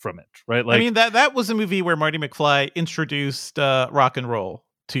sense from it, right? Like, I mean, that was a movie where Marty McFly introduced rock and roll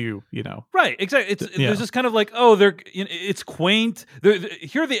to, right, exactly. There's just kind of like, it's quaint.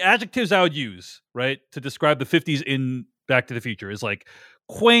 Here are the adjectives I would use, right, to describe the 50s in Back to the Future is like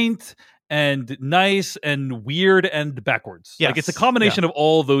quaint and nice and weird and backwards. Yes. Like it's a combination of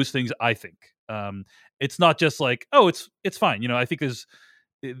all those things, I think. It's not just like, oh, it's fine. I think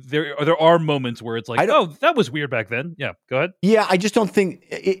there are moments where it's like, oh, that was weird back then. Yeah, go ahead. Yeah, I just don't think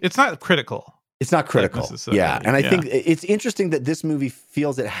it's not critical. It's not critical. Yeah, and I think it's interesting that this movie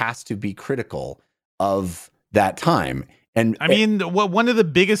feels it has to be critical of that time. And I mean, one of the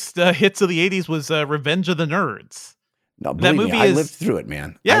biggest hits of the 80s was Revenge of the Nerds. No, that movie I lived through it,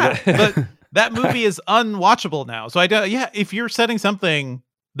 man. Yeah, but that movie is unwatchable now. So if you're setting something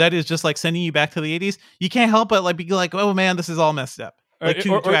that is just like sending you back to the 80s, you can't help but like be like, oh man, this is all messed up. Like,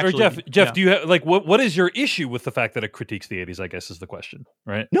 or Jeff, do you have like what is your issue with the fact that it critiques the 80s? I guess is the question,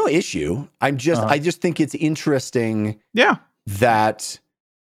 right? No issue. I just think it's interesting. Yeah, that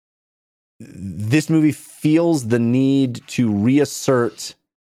this movie feels the need to reassert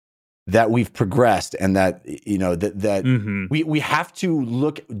that we've progressed and that that we have to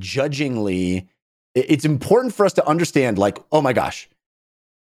look judgingly. It's important for us to understand, like, oh my gosh,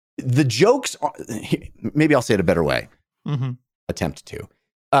 the jokes are, maybe I'll say it a better way. Attempt to.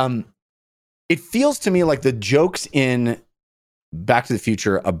 It feels to me like the jokes in Back to the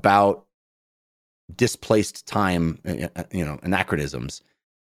Future about displaced time, anachronisms,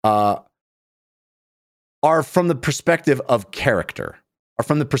 are from the perspective of character, are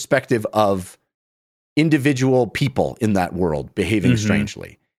from the perspective of individual people in that world behaving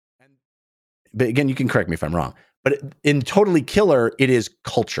strangely. But again, you can correct me if I'm wrong. But in Totally Killer, it is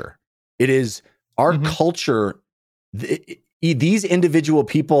culture. It is our culture. These individual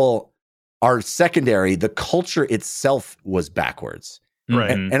people are secondary. The culture itself was backwards. Right.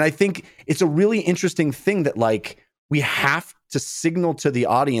 And I think it's a really interesting thing that, like, we have to signal to the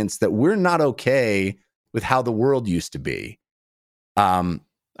audience that we're not okay with how the world used to be. I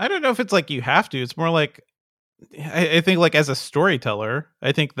don't know if it's like you have to. It's more like, I think, like, as a storyteller,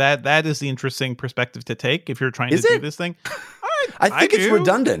 I think that is the interesting perspective to take if you're trying to do this thing. I think it's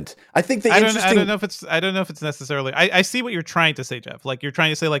redundant. I think I don't know if it's necessarily. I see what you're trying to say, Jeff. Like, you're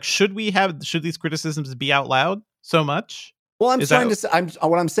trying to say, like, should these criticisms be out loud so much? Well,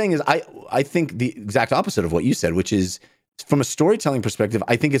 what I'm saying is I think the exact opposite of what you said, which is, from a storytelling perspective,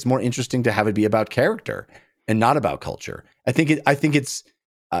 I think it's more interesting to have it be about character and not about culture. I think it's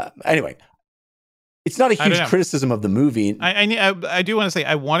anyway. It's not a huge criticism of the movie. I do want to say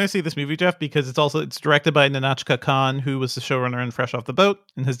I want to see this movie, Jeff, because it's directed by Nahnatchka Khan, who was the showrunner in Fresh Off the Boat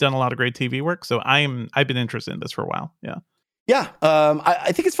and has done a lot of great TV work. So I've been interested in this for a while. Yeah.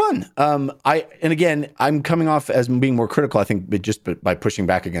 I think it's fun. I'm coming off as being more critical, I think, just by pushing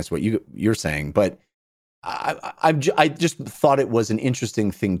back against what you're saying. But I just thought it was an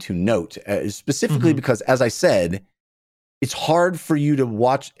interesting thing to note, specifically because, as I said, it's hard for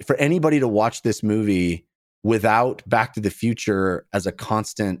anybody to watch this movie without Back to the Future as a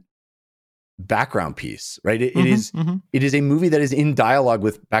constant background piece, right? It is a movie that is in dialogue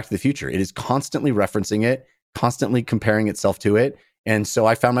with Back to the Future. It is constantly referencing it, constantly comparing itself to it. And so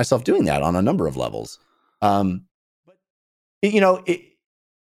I found myself doing that on a number of levels.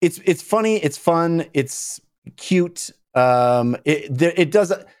 It's funny, it's fun, it's cute. It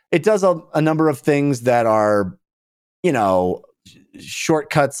does a number of things that are,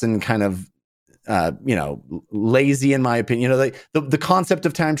 shortcuts and kind of, lazy, in my opinion. The concept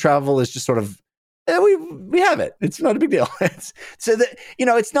of time travel is just sort of, we have it. It's not a big deal.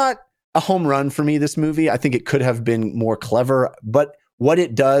 It's not a home run for me, this movie. I think it could have been more clever, but what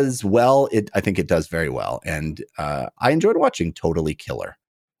it does well, I think it does very well. And I enjoyed watching Totally Killer.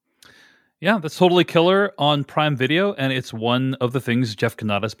 Yeah, that's Totally Killer on Prime Video, and it's one of the things Jeff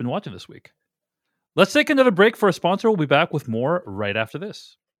Cannata's been watching this week. Let's take another break for a sponsor. We'll be back with more right after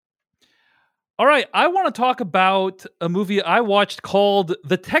this. All right, I want to talk about a movie I watched called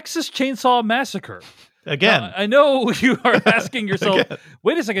The Texas Chainsaw Massacre. Again. Now, I know you are asking yourself,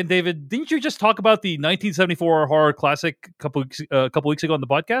 wait a second, David, didn't you just talk about the 1974 horror classic a couple weeks ago on the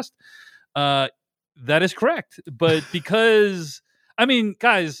podcast? That is correct. But because,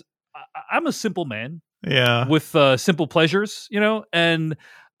 guys, I'm a simple man with simple pleasures, and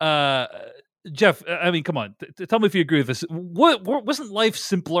Jeff, come on, tell me if you agree with this. Wasn't life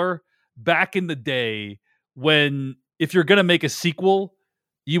simpler back in the day when, if you're going to make a sequel,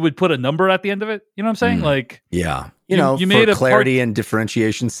 you would put a number at the end of it? You know what I'm saying? Like, yeah, you made for clarity and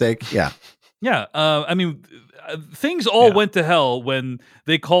differentiation's sake. Yeah. Yeah. Things all went to hell when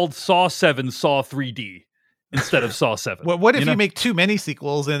they called Saw 7 Saw 3D instead of Saw 7. Well, what if you make too many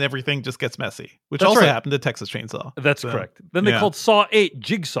sequels and everything just gets messy? Which also happened to Texas Chainsaw. That's correct. Then they called Saw 8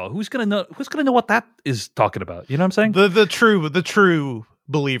 Jigsaw. Who's gonna know what that is talking about? You know what I'm saying? The true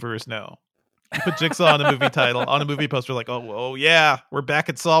believers know. Put Jigsaw on a movie title, on a movie poster, like, oh yeah, we're back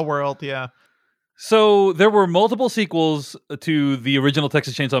at Saw World. Yeah. So there were multiple sequels to the original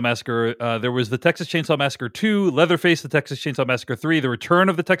Texas Chainsaw Massacre. There was the Texas Chainsaw Massacre 2, Leatherface, the Texas Chainsaw Massacre 3, The Return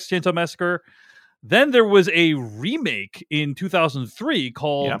of the Texas Chainsaw Massacre. Then there was a remake in 2003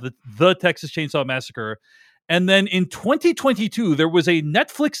 called the Texas Chainsaw Massacre. And then in 2022, there was a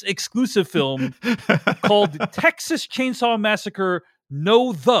Netflix exclusive film called Texas Chainsaw Massacre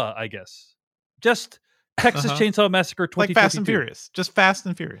I guess. Just Texas Chainsaw Massacre 2022. Like Fast and Furious. Just Fast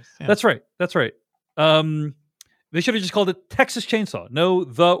and Furious. Yeah. That's right. They should have just called it Texas Chainsaw. No,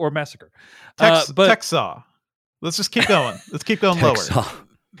 the or Massacre. Texaw. Let's just keep going. Let's keep going lower.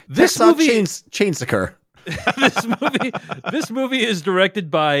 This movie Chainsaw. This movie is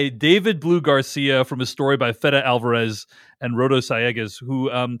directed by David Blue Garcia from a story by Fede Alvarez and Rodo Sayegas, who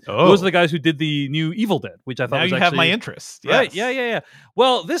those are the guys who did the new Evil Dead, which I thought now was you actually have my interest. Yes. Right? Yeah.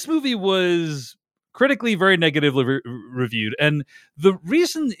 Well, this movie was critically very negatively reviewed, and the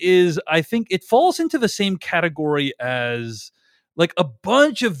reason is I think it falls into the same category as like a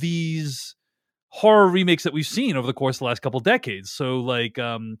bunch of these horror remakes that we've seen over the course of the last couple decades. So like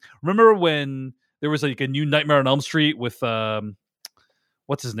remember when there was like a new Nightmare on Elm Street with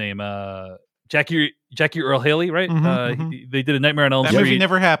what's his name, Jackie Earl Haley, right? They did a Nightmare on Elm Street. That movie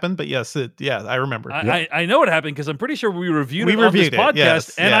never happened, but yes, I remember. I know it happened because I'm pretty sure we reviewed it on this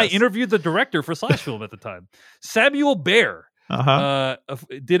podcast, and I interviewed the director for Slash Film at the time, Samuel Baer.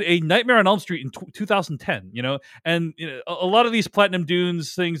 Did a Nightmare on Elm Street in 2010, and a lot of these Platinum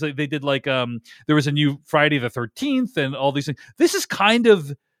Dunes things, they did like there was a new Friday the 13th and all these things. This is kind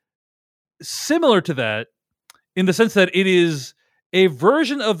of similar to that in the sense that it is a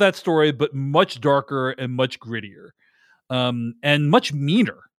version of that story, but much darker and much grittier, and much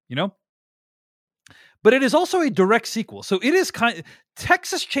meaner, But it is also a direct sequel, so it is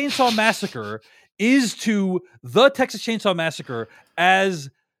Texas Chainsaw Massacre is to the Texas Chainsaw Massacre as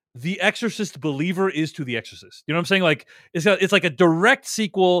The Exorcist Believer is to The Exorcist. You know what I'm saying? Like it's like a direct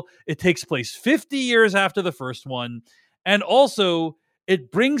sequel. It takes place 50 years after the first one, and also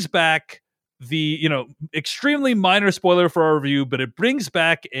it brings back the extremely minor spoiler for our review, but it brings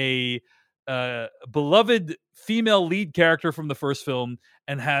back a beloved female lead character from the first film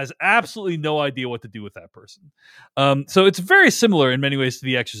and has absolutely no idea what to do with that person. So it's very similar in many ways to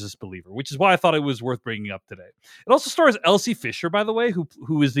The Exorcist Believer, which is why I thought it was worth bringing up today. It also stars Elsie Fisher, by the way,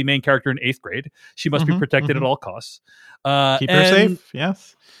 who is the main character in 8th grade. She must be protected at all costs. Keep her safe.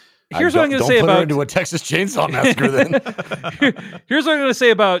 Yes. Here's what I'm going to say about... Don't put her into a Texas Chainsaw Massacre then. Here's what I'm going to say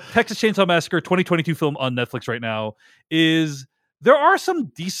about Texas Chainsaw Massacre 2022 film on Netflix right now is there are some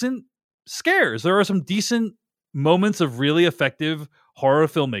decent scares. There are some decent moments of really effective horror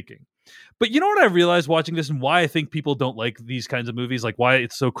filmmaking. But you know what I realized watching this and why I think people don't like these kinds of movies, like why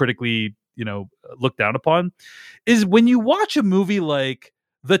it's so critically, looked down upon, is when you watch a movie like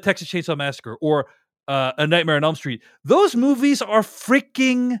The Texas Chainsaw Massacre or A Nightmare on Elm Street, those movies are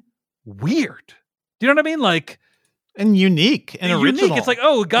freaking weird. Do you know what I mean? Like, and unique and original. It's like,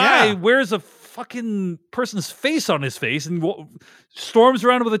 a guy wears a fucking person's face on his face and storms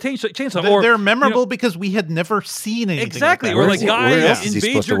around with a chainsaw. They're memorable because we had never seen anything exactly. Like that. Or like guy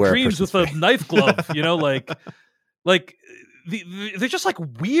invades your dreams with a knife glove. Like they're just like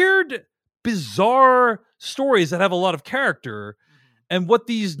weird, bizarre stories that have a lot of character. And what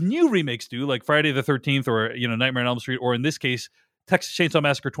these new remakes do, like Friday the 13th or Nightmare on Elm Street, or in this case Texas Chainsaw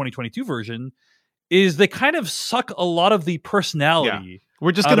Massacre 2022 version, is they kind of suck a lot of the personality. Yeah.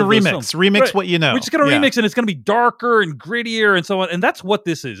 We're just going to remix what you know. We're just going to remix, and it's going to be darker and grittier and so on. And that's what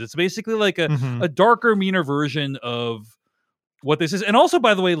this is. It's basically like a darker, meaner version of what this is. And also,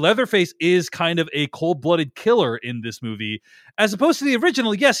 by the way, Leatherface is kind of a cold-blooded killer in this movie, as opposed to the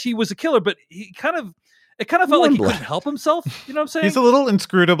original. Yes, he was a killer, but it kind of felt like he couldn't help himself. You know what I'm saying? He's a little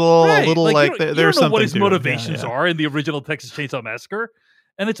inscrutable, a little like there's something. You don't know what his motivations are in the original Texas Chainsaw Massacre,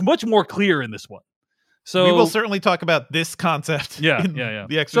 and it's much more clear in this one. So we will certainly talk about this concept. In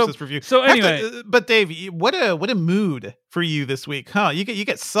the Exorcist review. So anyway, but Dave, what a mood for you this week, huh? You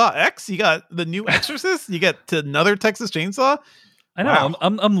get Saw X, you got the new Exorcist, you get another Texas Chainsaw. I know. Wow.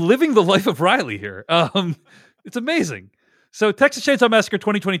 I'm living the life of Riley here. It's amazing. So Texas Chainsaw Massacre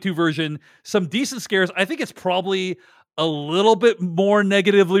 2022 version, some decent scares. I think it's probably a little bit more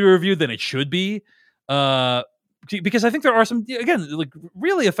negatively reviewed than it should be. Because I think there are some, again, like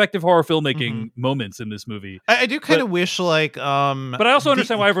really effective horror filmmaking moments in this movie. I do kind of wish like... but I also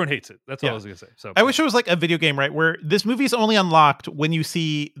understand why everyone hates it. That's all I was going to say. So I wish it was like a video game, right? Where this movie is only unlocked when you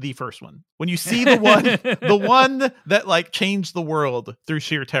see the first one. When you see the one that like changed the world through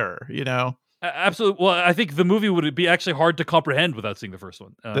sheer terror, Absolutely. Well, I think the movie would be actually hard to comprehend without seeing the first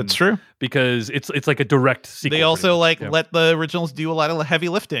one. That's true. Because it's like a direct sequel. They also let the originals do a lot of heavy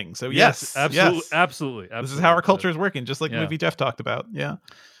lifting. So yes, absolutely. This is how our culture is working, just like the movie Jeff talked about. Yeah.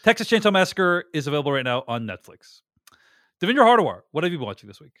 Texas Chainsaw Massacre is available right now on Netflix. Devendra Hardawar, what have you been watching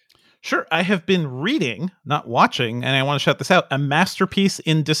this week? Sure. I have been reading, not watching, and I want to shout this out, A Masterpiece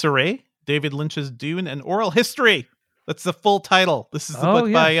in Disarray, David Lynch's Dune, an Oral History. That's the full title. This is the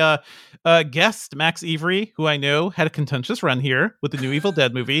book by guest Max Avery, who I know had a contentious run here with the new Evil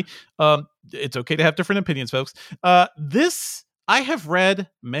Dead movie. It's okay to have different opinions, folks. I have read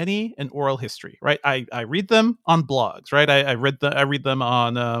many an oral history, right? I read them on blogs, right? I read them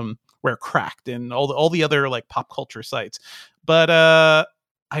on Where Cracked and all the other like pop culture sites. But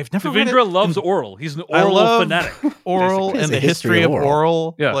I've never read it. Devendra loves oral. He's an oral fanatic. Oral and the history of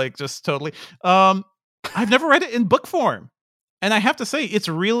oral. Yeah. Like just totally. I've never read it in book form. And I have to say, it's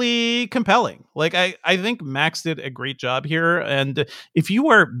really compelling. Like, I think Max did a great job here. And if you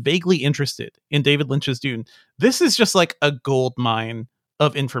are vaguely interested in David Lynch's Dune, this is just like a gold mine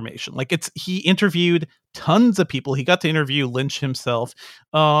of information. Like, he interviewed tons of people. He got to interview Lynch himself.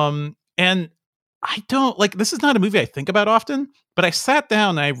 And this is not a movie I think about often, but I sat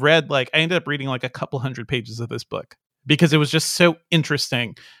down and I ended up reading like a couple hundred pages of this book, because it was just so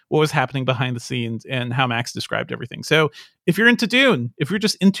interesting what was happening behind the scenes and how Max described everything. So if you're into Dune, if you're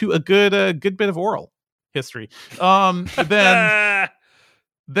just into a good bit of oral history, then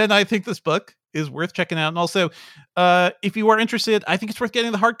I think this book is worth checking out. And also, if you are interested, I think it's worth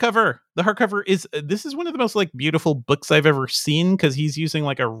getting the hardcover. The hardcover is one of the most like beautiful books I've ever seen, because he's using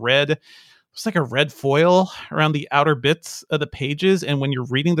like a red foil around the outer bits of the pages. And when you're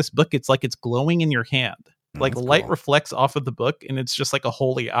reading this book, it's like it's glowing in your hand. Like light reflects off of the book, and it's just like a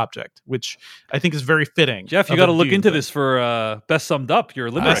holy object, which I think is very fitting. Jeff, you got to look into this for Best Summed Up.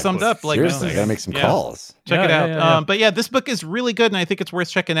 Your limerick. Best Summed Up. Like, seriously, I got to make some calls. Check it out. But yeah, this book is really good, and I think it's worth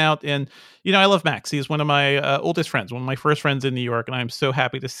checking out. And I love Max. He's one of my oldest friends, one of my first friends in New York, and I'm so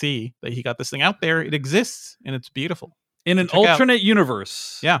happy to see that he got this thing out there. It exists, and it's beautiful. In an alternate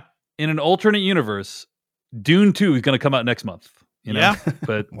universe. Yeah. In an alternate universe, Dune 2 is going to come out next month. Yeah,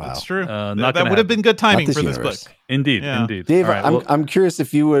 but that's true. That would have been good timing for this book. Indeed. Dave, right, I'm curious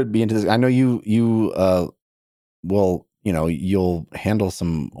if you would be into this. I know you you'll handle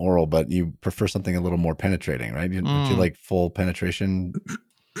some oral, but you prefer something a little more penetrating, right? You like full penetration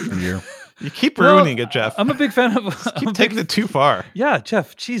in your... You keep ruining it, Jeff. I'm a big fan of... keep taking it too far. Yeah,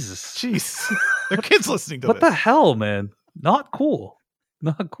 Jeff, Jesus. Jeez. There are kids listening to this. What the hell, man? Not cool.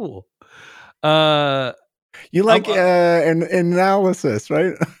 Not cool. You like an analysis,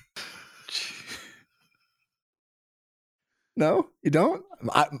 right? No, you don't?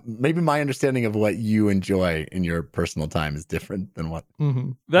 Maybe my understanding of what you enjoy in your personal time is different than what...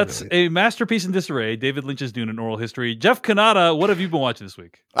 Mm-hmm. That's A Masterpiece in Disarray, David Lynch's Dune, an Oral History. Jeff Kanata, what have you been watching this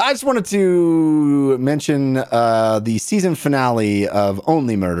week? I just wanted to mention the season finale of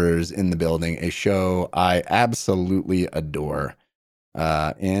Only Murders in the Building, a show I absolutely adore.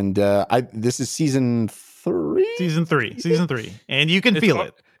 This is season 3? Season three. And you can feel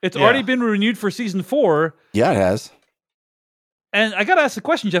it. It's already been renewed for season 4. Yeah, it has. And I got to ask the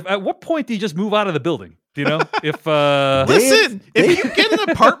question, Jeff, at what point do you just move out of the building? Do you know? If if you get an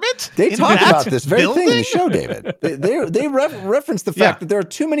apartment, they talk about this very thing in the show, David. They reference the fact that there are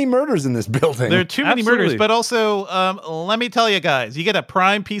too many murders in this building. There are too many murders, but also, let me tell you guys, you get a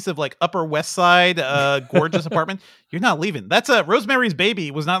prime piece of like Upper West Side, gorgeous apartment. You're not leaving. That's Rosemary's Baby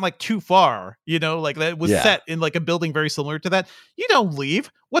was not like too far, like that was set in like a building very similar to that. You don't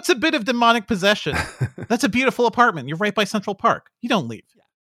leave. What's a bit of demonic possession? That's a beautiful apartment. You're right by Central Park. You don't leave.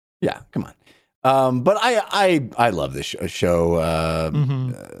 Yeah, come on. But I love this show.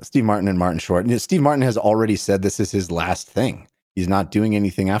 Steve Martin and Martin Short. Steve Martin has already said this is his last thing. He's not doing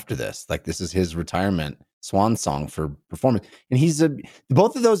anything after this. Like, this is his retirement swan song for performance. And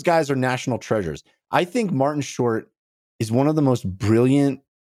both of those guys are national treasures. I think Martin Short is one of the most brilliant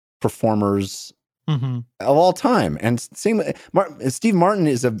performers of all time. And Steve Martin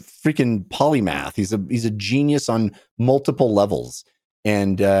is a freaking polymath. He's a genius on multiple levels.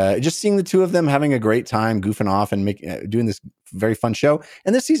 And just seeing the two of them having a great time, goofing off and doing this very fun show.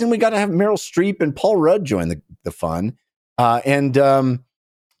 And this season, we got to have Meryl Streep and Paul Rudd join the fun. An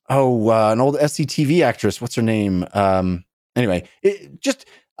old SCTV actress. What's her name? Anyway, just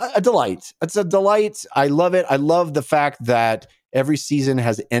a delight. It's a delight. I love it. I love the fact that every season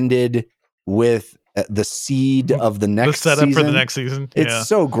has ended with the seed of the next setup season. For the next season. It's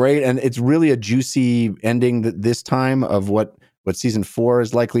so great. And it's really a juicy ending this time of what season 4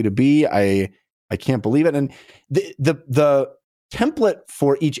 is likely to be. I can't believe it. And the template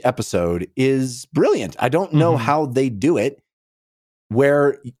for each episode is brilliant. I don't know how they do it,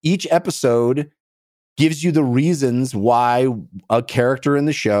 where each episode gives you the reasons why a character in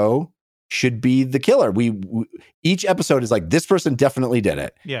the show should be the killer. Each episode is like, this person definitely did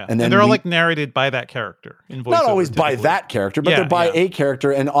it. Yeah. And then they're all like narrated by that character in voiceover. Not always by that character, but they're by a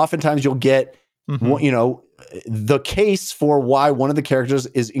character. And oftentimes you'll get, the case for why one of the characters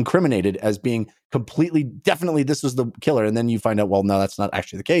is incriminated as being definitely this was the killer. And then you find out, well, no, that's not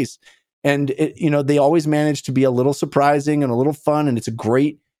actually the case. And they always manage to be a little surprising and a little fun. And it's a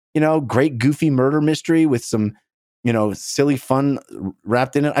great goofy murder mystery with some, silly fun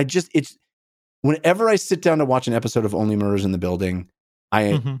wrapped in it. Whenever I sit down to watch an episode of Only Murders in the Building, I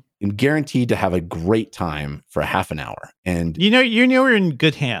am guaranteed to have a great time for half an hour. And you're in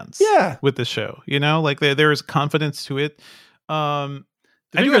good hands. Yeah. With the show, like there is confidence to it.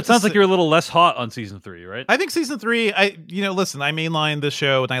 It sounds like you're a little less hot on season 3, right? I think season 3, listen, I mainline the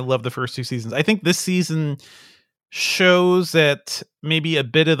show and I love the first 2 seasons. I think this season shows that maybe a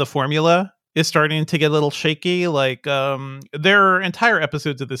bit of the formula is starting to get a little shaky. Like there are entire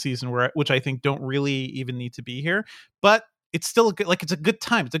episodes of the season which I think don't really even need to be here, but it's still it's a good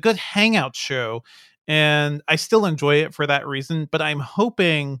time. It's a good hangout show, and I still enjoy it for that reason. But I'm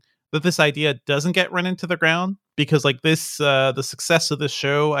hoping that this idea doesn't get run into the ground, because the success of this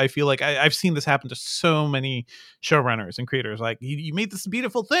show, I feel like I've seen this happen to so many showrunners and creators. Like, you made this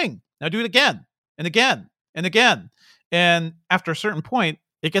beautiful thing, now do it again and again and again. And after a certain point,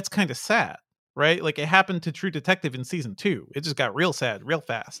 it gets kind of sad, right? Like it happened to True Detective in season 2. It just got real sad real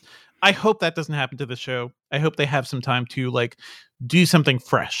fast. I hope that doesn't happen to the show. I hope they have some time to do something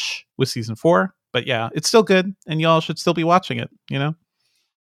fresh with season 4. But yeah, it's still good, and y'all should still be watching it,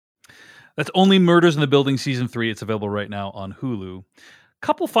 That's Only Murders in the Building season 3. It's available right now on Hulu.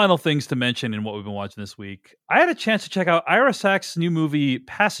 Couple final things to mention in what we've been watching this week. I had a chance to check out Ira Sachs' new movie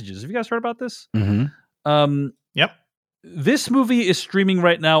Passages. Have you guys heard about this? Yep. This movie is streaming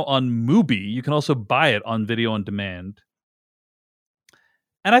right now on Mubi. You can also buy it on video on demand.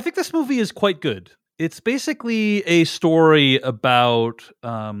 And I think this movie is quite good. It's basically a story about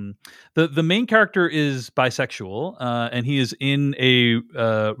the main character is bisexual, and he is in a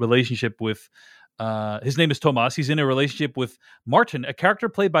relationship with his name is Tomas. He's in a relationship with Martin, a character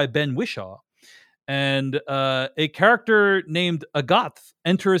played by Ben Whishaw, and a character named Agath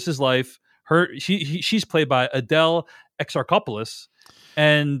enters his life. She's played by Adele Exarchopoulos,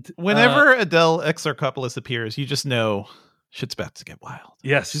 and whenever Adele Exarchopoulos appears, you just know shit's about to get wild.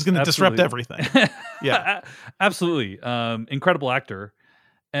 Yes, she's going to disrupt everything. Yeah, absolutely. Incredible actor,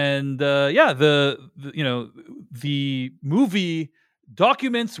 and the movie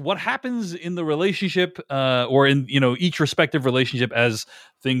documents what happens in the relationship, or in each respective relationship as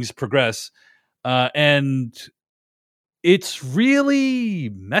things progress, and it's really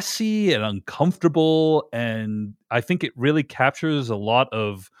messy and uncomfortable, and I think it really captures a lot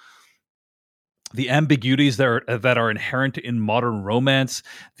of the ambiguities that are inherent in modern romance.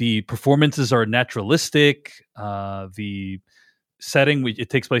 The performances are naturalistic. The setting, it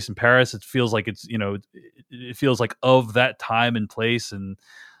takes place in Paris. It feels like it feels like of that time and place. And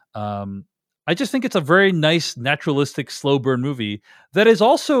I just think it's a very nice, naturalistic, slow burn movie that is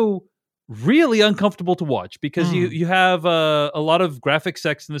also really uncomfortable to watch, because you have a lot of graphic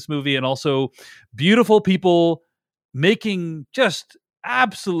sex in this movie, and also beautiful people making just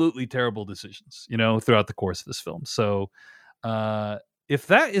absolutely terrible decisions, throughout the course of this film. So if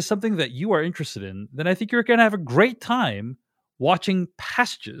that is something that you are interested in, then I think you're going to have a great time watching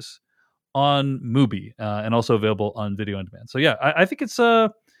Passages on Mubi, and also available on video on demand. So yeah, I think it's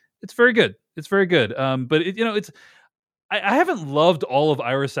very good. It's very good. But I haven't loved all of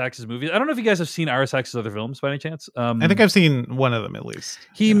Ira Sachs' movies. I don't know if you guys have seen Ira Sachs' other films by any chance. I think I've seen one of them at least.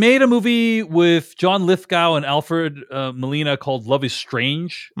 He made a movie with John Lithgow and Alfred Molina called Love is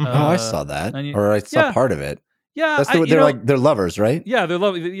Strange. I saw that, or I saw part of it. Yeah, they're lovers, right? Yeah,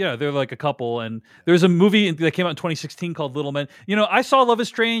 they're like a couple. And there's a movie that came out in 2016 called Little Men. I saw Love is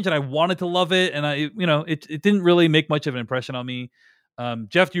Strange and I wanted to love it, and it didn't really make much of an impression on me.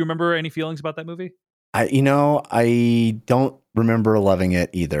 Jeff, do you remember any feelings about that movie? I don't remember loving it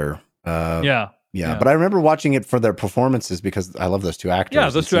either. Yeah, but I remember watching it for their performances, because I love those two actors. Yeah,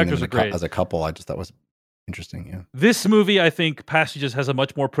 those two actors are great as a couple. I just thought was interesting. Yeah, this movie, I think Passages has a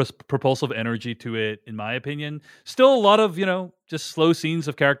much more propulsive energy to it, in my opinion. Still a lot of just slow scenes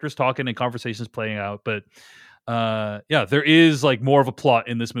of characters talking and conversations playing out, but there is more of a plot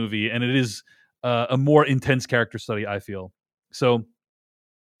in this movie, and it is a more intense character study, I feel. So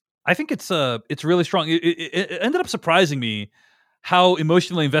I think it's really strong. It ended up surprising me how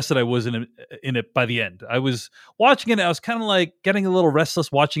emotionally invested I was in it by the end. I was watching it, and I was kind of like getting a little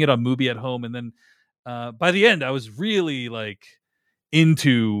restless watching it on Mubi at home, and then by the end, I was really like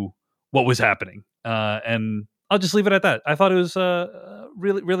into what was happening. And I'll just leave it at that. I thought it was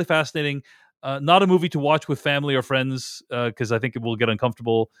really, really fascinating. Not a movie to watch with family or friends because I think it will get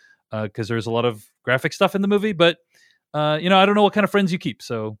uncomfortable because there's a lot of graphic stuff in the movie. But I don't know what kind of friends you keep,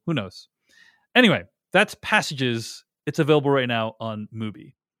 so who knows? Anyway, that's Passages. It's available right now on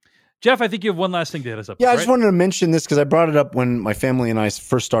Mubi. Jeff, I think you have one last thing to hit us up. Yeah, with, I just wanted to mention this because I brought it up when my family and I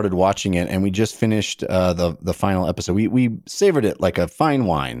first started watching it, and we just finished the final episode. We savored it like a fine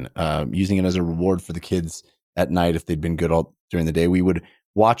wine, using it as a reward for the kids at night if they'd been good all during the day. We would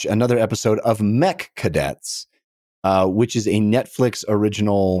watch another episode of Mech Cadets, which is a Netflix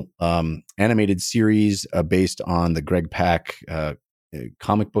original animated series based on the Greg Pak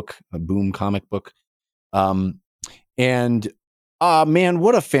comic book, Boom comic book. And man,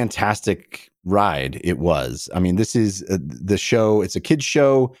 what a fantastic ride it was. I mean, this is the show. It's a kids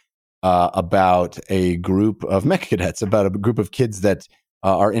show about a group of mech cadets, about a group of kids that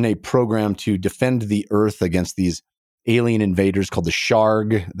are in a program to defend the Earth against these alien invaders called the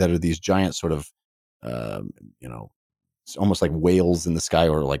Sharg, that are these giant sort of, it's almost like whales in the sky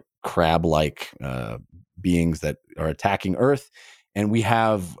or like crab-like beings that are attacking Earth. And we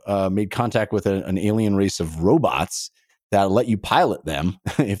have made contact with an alien race of robots that let you pilot them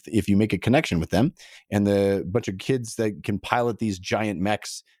if you make a connection with them. And the bunch of kids that can pilot these giant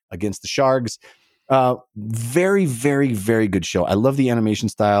mechs against the Shargs. Very, very, very good show. I love the animation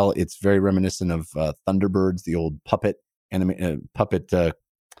style. It's very reminiscent of Thunderbirds, the old puppet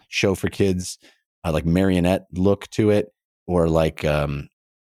show for kids, like marionette look to it, or like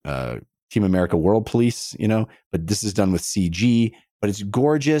Team America World Police, but this is done with CG, but it's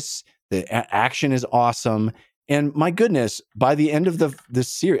gorgeous. The action is awesome. And my goodness, by the end of this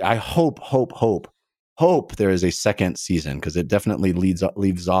series, I hope there is a second season, because it definitely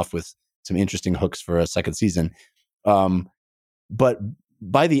leaves off with some interesting hooks for a second season. But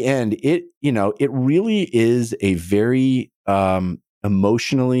by the end, it really is a very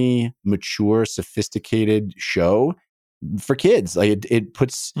emotionally mature, sophisticated show for kids. Like it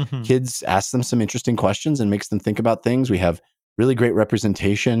puts kids, asks them some interesting questions and makes them think about things. We have really great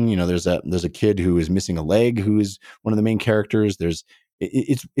representation. There's a kid who is missing a leg, who is one of the main characters.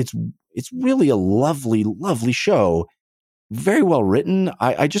 It's really a lovely, lovely show. Very well written.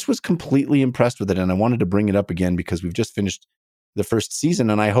 I just was completely impressed with it, and I wanted to bring it up again because we've just finished the first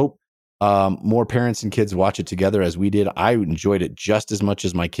season, and I hope more parents and kids watch it together as we did. I enjoyed it just as much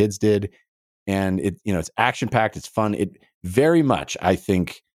as my kids did, and it's action packed. It's fun. It very much, I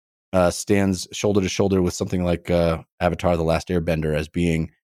think, stands shoulder to shoulder with something like Avatar: The Last Airbender as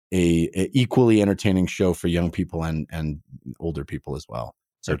being a equally entertaining show for young people and older people as well.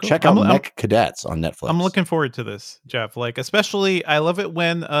 So check out Mech Cadets on Netflix. I'm looking forward to this, Jeff. Like, especially, I love it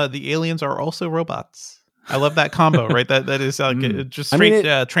when the aliens are also robots. I love that combo, right? That is just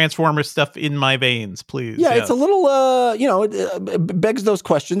straight Transformer stuff in my veins, please. Yeah, yes. It's a little, it begs those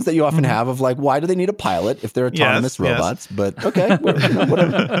questions that you often have of like, why do they need a pilot if they're autonomous robots? Yes. But okay,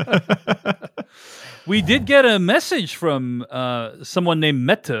 whatever. We did get a message from someone named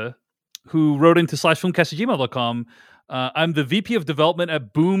Meta who wrote into /filmcast@gmail.com. I'm the VP of Development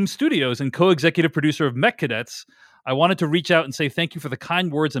at Boom Studios and co-executive producer of Mech Cadets. I wanted to reach out and say thank you for the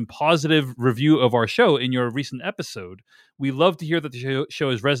kind words and positive review of our show in your recent episode. We love to hear that the show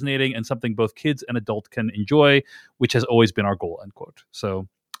is resonating and something both kids and adults can enjoy, which has always been our goal, end quote. So,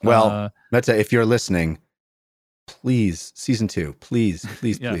 well, Meta, if you're listening, please, season 2, please.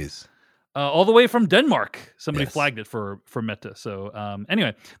 All the way from Denmark. Somebody flagged it for Meta. So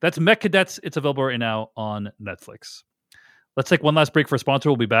anyway, that's Mech Cadets. It's available right now on Netflix. Let's take one last break for a sponsor.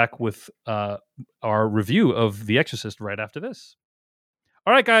 We'll be back with our review of The Exorcist right after this.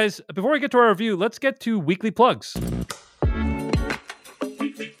 All right, guys, before we get to our review, let's get to weekly plugs.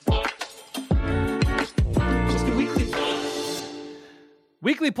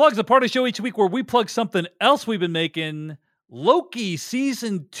 Weekly plugs, a part of the show each week where we plug something else we've been making. Loki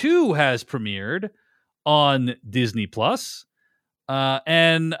Season 2 has premiered on Disney+.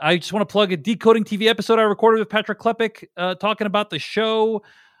 And I just want to plug a Decoding TV episode I recorded with Patrick Klepek talking about the show.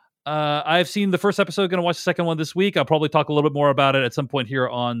 I've seen the first episode, going to watch the second one this week. I'll probably talk a little bit more about it at some point here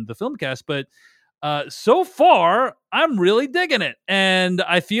on the Filmcast. But so far, I'm really digging it. And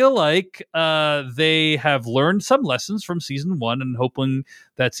I feel like they have learned some lessons from Season 1 and hoping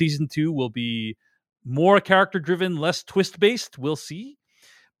that Season 2 will be more character-driven, less twist-based. We'll see.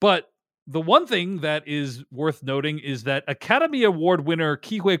 But the one thing that is worth noting is that Academy Award winner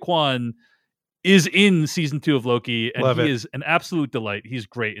Ke Huy Quan is in season 2 of Loki, and Love he it. is an absolute delight. He's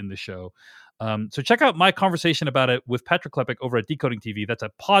great in the show. So check out my conversation about it with Patrick Klepek over at Decoding TV. That's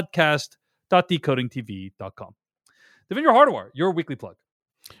at podcast.decodingtv.com. Devendra Hardawar, your weekly plug.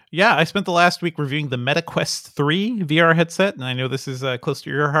 Yeah, I spent the last week reviewing the MetaQuest 3 VR headset, and I know this is close to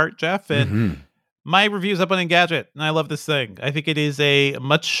your heart, Jeff. And my review is up on Engadget, and I love this thing. I think it is a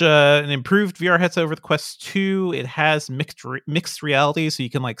much an improved VR headset over the Quest 2. It has mixed reality, so you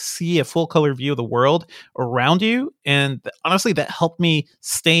can like see a full color view of the world around you. And honestly, that helped me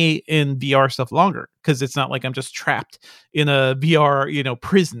stay in VR stuff longer because it's not like I'm just trapped in a VR,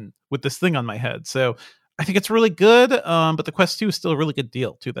 prison with this thing on my head. So I think it's really good, but the Quest 2 is still a really good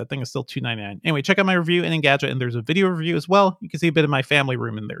deal, too. That thing is still $299. Anyway, check out my review in Engadget, and there's a video review as well. You can see a bit of my family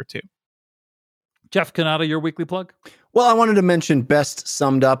room in there, too. Jeff Canada, your weekly plug? Well, I wanted to mention Best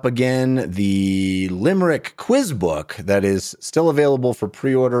Summed Up again, the Limerick quiz book that is still available for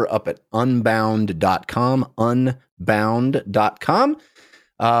pre-order up at unbound.com, unbound.com.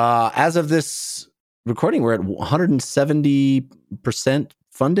 As of this recording, we're at 170%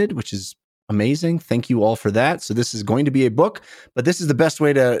 funded, which is amazing. Thank you all for that. So this is going to be a book, but this is the best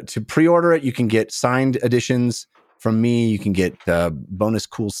way to pre-order it. You can get signed editions from me. You can get bonus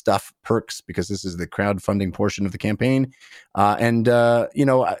cool stuff, perks, because this is the crowdfunding portion of the campaign.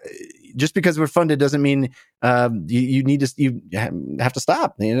 Just because we're funded doesn't mean you have to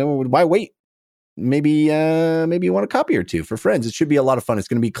stop. Why wait? Maybe you want a copy or two for friends. It should be a lot of fun. It's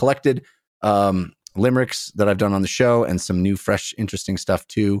going to be collected limericks that I've done on the show and some new, fresh, interesting stuff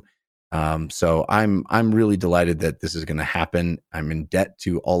too. So I'm really delighted that this is going to happen. I'm in debt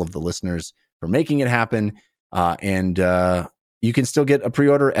to all of the listeners for making it happen. And you can still get a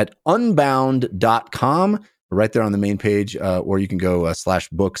pre-order at unbound.com right there on the main page, or you can go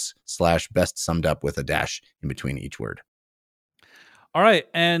 /books/best summed up with a dash in between each word. All right.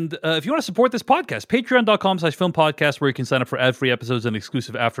 And if you want to support this podcast, patreon.com/film podcast, where you can sign up for ad-free episodes and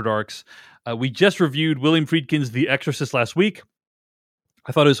exclusive After Darks. We just reviewed William Friedkin's The Exorcist last week.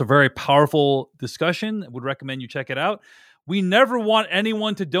 I thought it was a very powerful discussion. I would recommend you check it out. We never want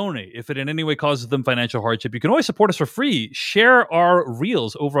anyone to donate if it in any way causes them financial hardship. You can always support us for free. Share our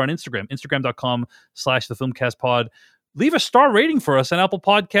reels over on Instagram, instagram.com/thefilmcastpod. Leave a star rating for us on Apple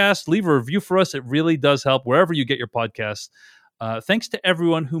Podcasts. Leave a review for us. It really does help wherever you get your podcasts. Thanks to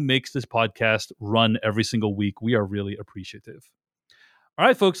everyone who makes this podcast run every single week. We are really appreciative. All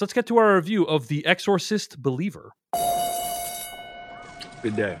right, folks, let's get to our review of The Exorcist Believer.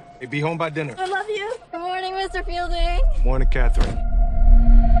 Good day. Hey, be home by dinner. I love you. Good morning, Mr. Fielding. Morning, Catherine.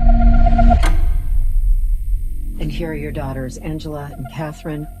 And here are your daughters, Angela and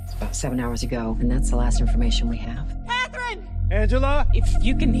Catherine. It's about 7 hours ago, and that's the last information we have. Catherine! Angela? If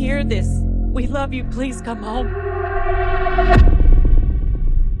you can hear this, we love you. Please come home.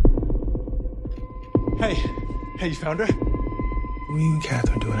 Hey, you found her? What are you and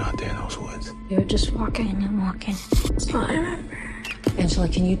Catherine doing out there in those woods? You were just walking and walking. That's all I remember. Angela,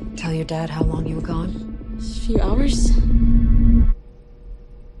 can you tell your dad how long you were gone? A few hours.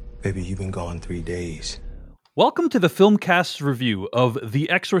 Baby, you've been gone 3 days. Welcome to the Filmcast's review of The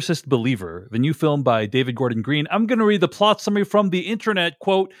Exorcist Believer, the new film by David Gordon Green. I'm going to read the plot summary from the internet.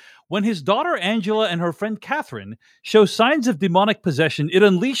 Quote, when his daughter Angela and her friend Catherine show signs of demonic possession, it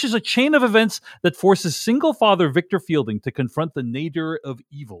unleashes a chain of events that forces single father Victor Fielding to confront the nadir of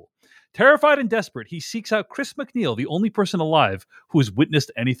evil. Terrified and desperate, he seeks out Chris McNeil, the only person alive who has witnessed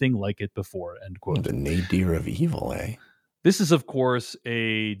anything like it before. End quote. The nadir of evil, eh? This is, of course,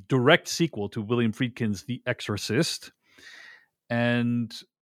 a direct sequel to William Friedkin's The Exorcist. And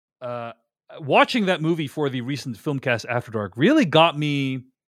watching that movie for the recent Filmcast After Dark really got me,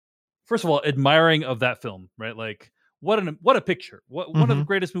 first of all, admiring of that film, right? Like, what a picture. One of the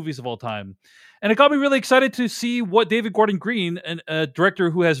greatest movies of all time. And it got me really excited to see what David Gordon Green, a director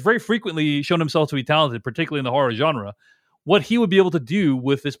who has very frequently shown himself to be talented, particularly in the horror genre, what he would be able to do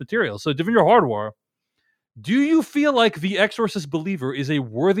with this material. So, Devendra Hardawar, do you feel like The Exorcist Believer is a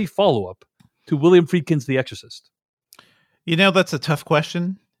worthy follow-up to William Friedkin's The Exorcist? That's a tough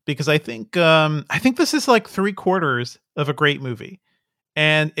question because I think this is like 3/4 of a great movie.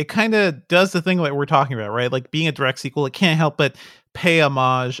 And it kind of does the thing that we're talking about, right? Like being a direct sequel, it can't help but pay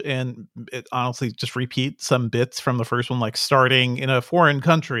homage and it honestly just repeat some bits from the first one, like starting in a foreign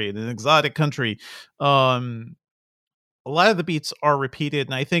country, in an exotic country. A lot of the beats are repeated.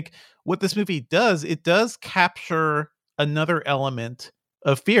 And I think what this movie does, it does capture another element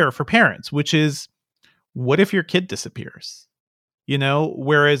of fear for parents, which is, what if your kid disappears?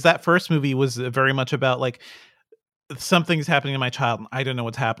 Whereas that first movie was very much about like, something's happening to my child and I don't know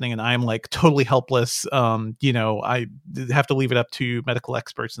what's happening and I'm like totally helpless. I have to leave it up to medical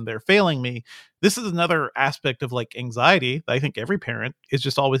experts and they're failing me. This is another aspect of like anxiety that I think every parent is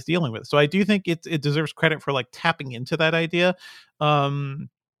just always dealing with. So I do think it deserves credit for like tapping into that idea.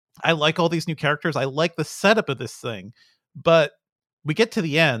 I like all these new characters. I like the setup of this thing, but we get to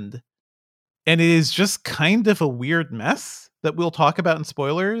the end and it is just kind of a weird mess that we'll talk about in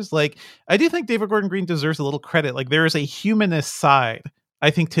spoilers. Like, I do think David Gordon Green deserves a little credit. Like, there is a humanist side, I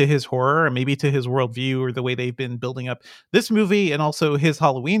think, to his horror and maybe to his worldview or the way they've been building up this movie and also his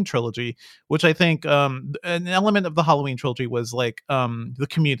Halloween trilogy, which I think an element of the Halloween trilogy was like the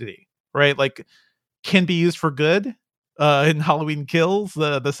community, right? Like, can be used for good. In Halloween Kills,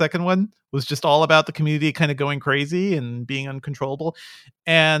 the second one was just all about the community kind of going crazy and being uncontrollable.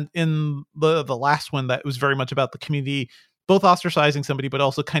 And in the last one, that was very much about the community both ostracizing somebody, but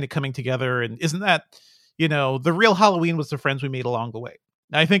also kind of coming together. And isn't that, the real Halloween was the friends we made along the way.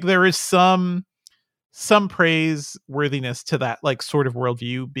 I think there is some praiseworthiness to that, like, sort of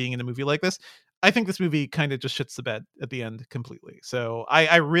worldview being in a movie like this. I think this movie kind of just shits the bed at the end completely. So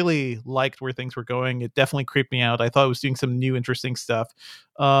I really liked where things were going. It definitely creeped me out. I thought it was doing some new, interesting stuff.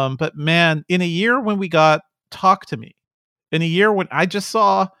 But man, in a year when we got Talk to Me, in a year when I just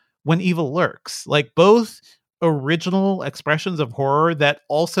saw When Evil Lurks, like both original expressions of horror that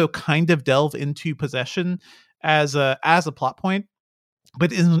also kind of delve into possession as a plot point,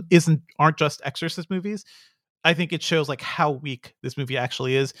 but aren't just Exorcist movies. I think it shows like how weak this movie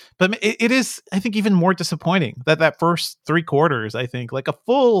actually is. But it is, I think, even more disappointing that first 3/4, I think, like a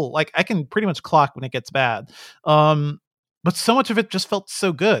full, like I can pretty much clock when it gets bad. But so much of it just felt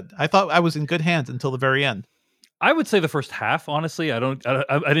so good. I thought I was in good hands until the very end. I would say the first half, honestly. I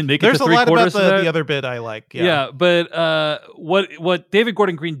didn't make it There's to 3/4. There's a lot about the other bit I like. Yeah, but what David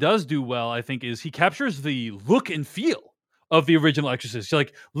Gordon Green does do well, I think, is he captures the look and feel of the original Exorcist.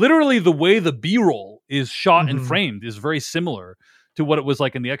 Like, literally the way the B-roll is shot and framed is very similar to what it was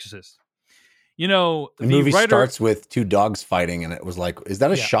like in The Exorcist. The movie starts with two dogs fighting, and it was like, is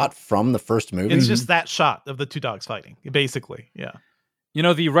that a shot from the first movie? It's just that shot of the two dogs fighting, basically. Yeah.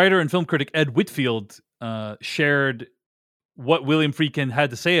 The writer and film critic Ed Whitfield shared what William Friedkin had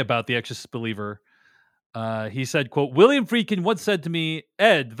to say about The Exorcist Believer. He said, quote, "William Friedkin once said to me,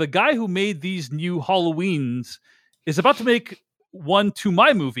 Ed, the guy who made these new Halloweens is about to make one to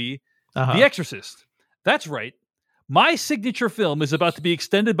my movie, The Exorcist. That's right. My signature film is about to be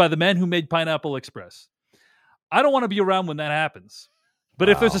extended by the man who made Pineapple Express. I don't want to be around when that happens. But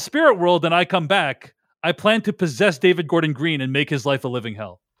if there's a spirit world and I come back, I plan to possess David Gordon Green and make his life a living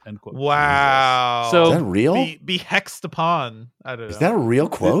hell." End quote. Wow. So, is that real? Be hexed upon. I don't know. Is that a real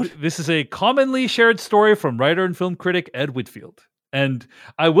quote? This is a commonly shared story from writer and film critic Ed Whitfield. And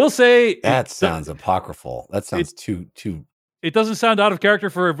I will say, that sounds apocryphal. That sounds too. It doesn't sound out of character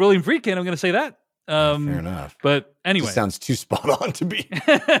for William Friedkin. I'm going to say that. Fair enough. But anyway, it sounds too spot on to be.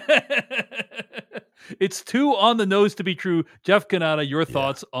 It's too on the nose to be true. Jeff Kanata, your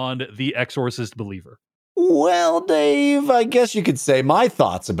thoughts on The Exorcist Believer? Well, Dave, I guess you could say my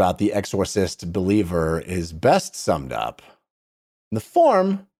thoughts about The Exorcist Believer is best summed up in the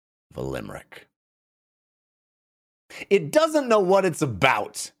form of a limerick. It doesn't know what it's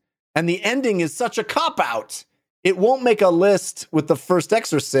about, and the ending is such a cop-out. It won't make a list with the first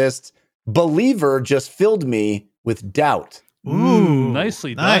Exorcist. Believer just filled me with doubt. Ooh,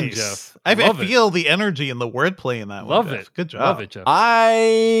 nicely done, Jeff. I feel the energy and the wordplay in that one. Love it. Good job. Love it, Jeff. I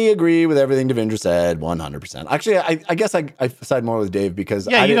agree with everything Devindra said 100%. Actually, I guess I side more with Dave because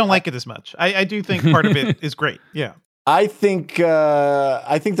you don't like it as much. I do think part of it is great. Yeah. I think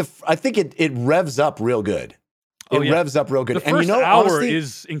it revs up real good. It revs up real good. The first hour honestly,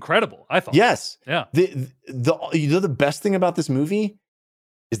 is incredible, I thought. Yes. Yeah. The best thing about this movie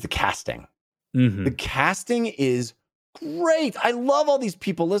is the casting. Mm-hmm. The casting is great. I love all these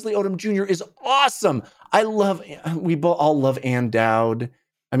people. Leslie Odom Jr. is awesome. We all love Ann Dowd.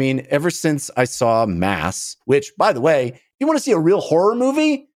 I mean, ever since I saw Mass, which, by the way, if you want to see a real horror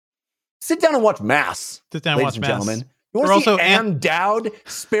movie, sit down and watch Mass. Sit down and watch Mass. Gentlemen. You want to see Ann Dowd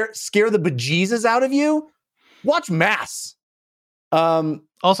scare the bejesus out of you? Watch Mass.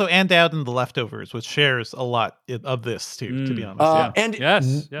 Also, Ann Dowd in The Leftovers, which shares a lot of this too, to be honest. And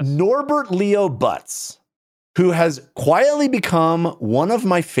yes. Norbert Leo Butz, who has quietly become one of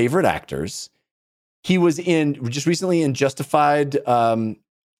my favorite actors. He was just recently in Justified,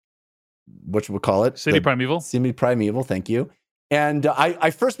 what should we call it? Semi Primeval. Semi Primeval, thank you. And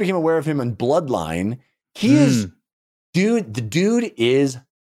I first became aware of him in Bloodline. He is, the dude is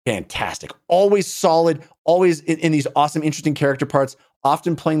fantastic. Always solid, always in these awesome, interesting character parts,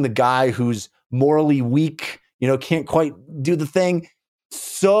 often playing the guy who's morally weak, can't quite do the thing.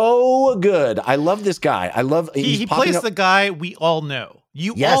 So good. I love this guy. He plays the guy we all know.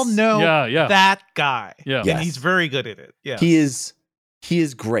 You all know that guy. Yeah. And he's very good at it. Yeah. He is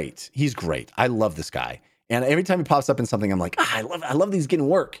great. He's great. I love this guy. And every time he pops up in something, I'm like, I love these getting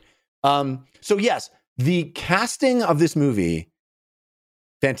work. So yes, the casting of this movie,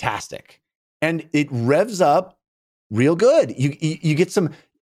 fantastic. And it revs up real good. You get some,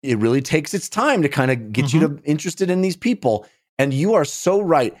 it really takes its time to kind of get you interested in these people. And you are so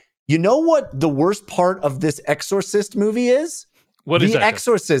right. You know what the worst part of this Exorcist movie is? What is that? The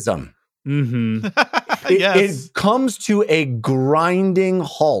exorcism. Mm-hmm. It comes to a grinding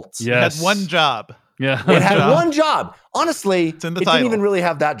halt. Yes. It had one job. Yeah. It had one job. Honestly, it title. didn't even really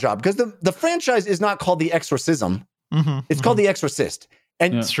have that job because the franchise is not called The Exorcism. It's called The Exorcist.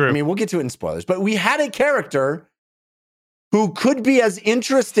 And it's true. I mean, we'll get to it in spoilers, but we had a character who could be as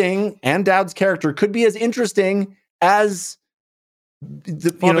interesting, and Dowd's character could be as interesting as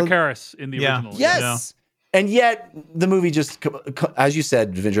Father Karras in the original. Yes. Yeah. And yet the movie just, as you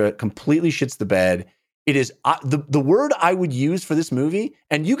said, Devindra, completely shits the bed. It is the word I would use for this movie,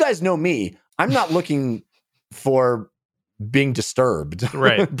 and you guys know me, I'm not looking for being disturbed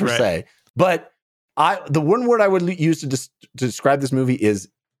per se. But the one word I would use to describe this movie is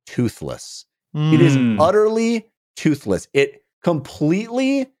toothless. It is utterly toothless. It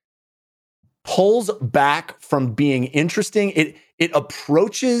completely pulls back from being interesting. It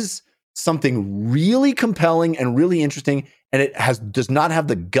approaches something really compelling and really interesting, and it does not have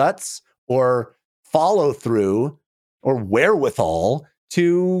the guts or follow through or wherewithal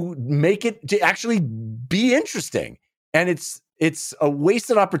to make it to actually be interesting. And it's a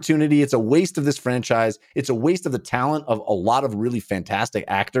wasted opportunity. It's a waste of this franchise. It's a waste of the talent of a lot of really fantastic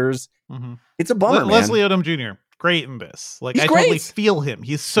actors. It's a bummer, man. Leslie Odom Jr., great in this. Like, He's I great. totally feel him.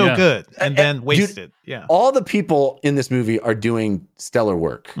 He's so good, and then wasted. Dude, all the people in this movie are doing stellar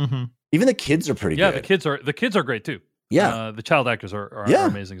work. Even the kids are pretty good. Yeah, the kids are great too. Yeah, the child actors are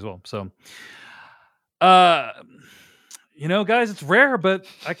amazing as well. So, guys, it's rare, but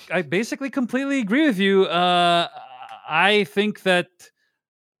I basically completely agree with you. I think that,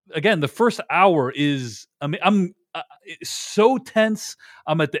 again, the first hour is, I'm so tense.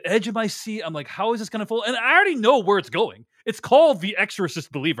 I'm at the edge of my seat. I'm like, how is this going to fall? And I already know where it's going. It's called The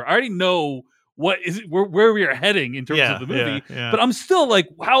Exorcist Believer. I already know where we are heading in terms of the movie. But I'm still like,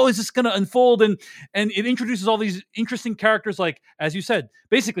 how is this going to unfold? And it introduces all these interesting characters. Like, as you said,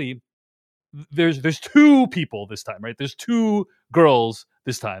 basically, there's two people this time, right? There's two girls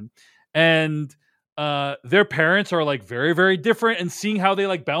this time. And their parents are like very, very different, and seeing how they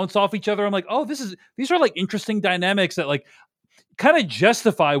like bounce off each other, I'm like, oh, these are like interesting dynamics that like kind of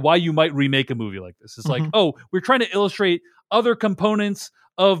justify why you might remake a movie like this. It's like, oh, we're trying to illustrate other components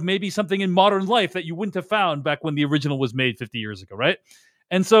of maybe something in modern life that you wouldn't have found back when the original was made 50 years ago, right?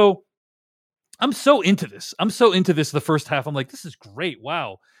 And so I'm so into this. The first half, I'm like, this is great.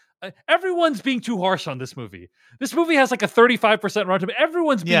 Wow. Everyone's being too harsh on this movie. This movie has like a 35% runtime.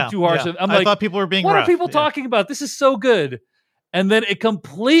 Everyone's being too harsh. Yeah. I'm I like, thought people were being what rough. are people talking about? This is so good. And then it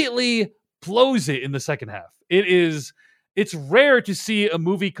completely blows it in the second half. It's rare to see a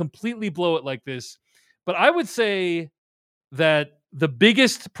movie completely blow it like this. But I would say that the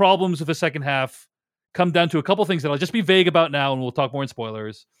biggest problems with the second half come down to a couple things that I'll just be vague about now, and we'll talk more in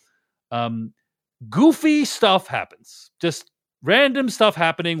spoilers. Goofy stuff happens. Just random stuff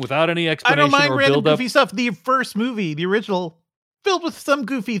happening without any explanation. I don't mind or random build-up. goofy stuff. The first movie, the original, filled with some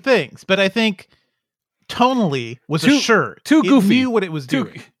goofy things, but I think tonally was assured. Too goofy. It knew what it was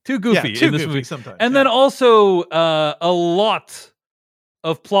doing. Too goofy too in this goofy movie. Sometimes. And then also a lot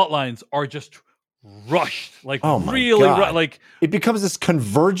of plot lines are just rushed. Like, really, like it becomes this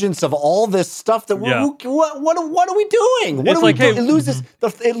convergence of all this stuff that what are we doing? What are we doing?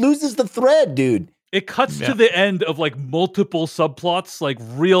 It loses the thread, dude. It cuts to the end of like multiple subplots, like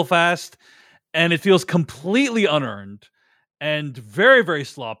real fast, and it feels completely unearned and very, very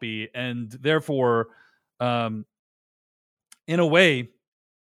sloppy, and therefore, in a way,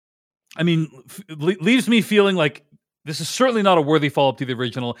 I mean, leaves me feeling like this is certainly not a worthy follow-up to the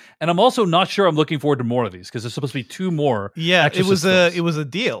original, and I'm also not sure I'm looking forward to more of these because there's supposed to be two more. Yeah, Exorcist it was a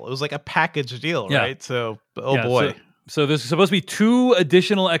deal. It was like a package deal, right? So, boy. So there's supposed to be two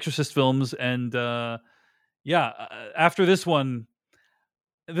additional Exorcist films, and after this one,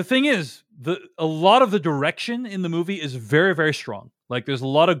 the thing is, a lot of the direction in the movie is very, very strong. Like, there's a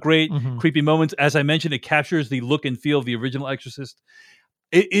lot of great creepy moments. As I mentioned, it captures the look and feel of the original Exorcist.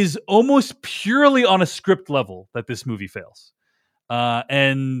 It is almost purely on a script level that this movie fails.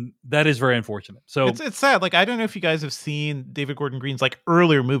 And that is very unfortunate. So it's sad. Like, I don't know if you guys have seen David Gordon Green's like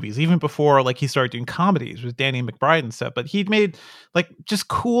earlier movies, even before like he started doing comedies with Danny McBride and stuff, but he'd made like just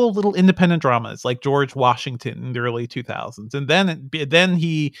cool little independent dramas like George Washington in the early 2000s. And then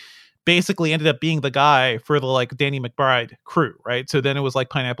he basically ended up being the guy for the like Danny McBride crew, right? So then it was like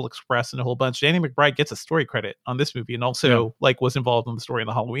Pineapple Express and a whole bunch. Danny McBride gets a story credit on this movie and also like was involved in the story in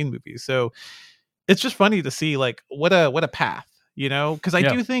the Halloween movies. So it's just funny to see like what a path. You know, because I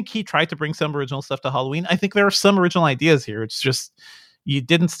do think he tried to bring some original stuff to Halloween. I think there are some original ideas here. It's just you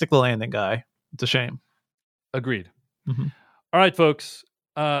didn't stick the landing, guy. It's a shame. Agreed. Mm-hmm. All right, folks.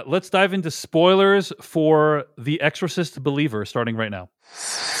 Let's dive into spoilers for The Exorcist Believer starting right now.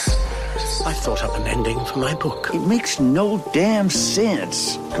 I thought up an ending for my book. It makes no damn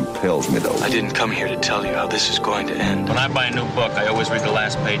sense. Compels me, though. I didn't come here to tell you how this is going to end. When I buy a new book, I always read the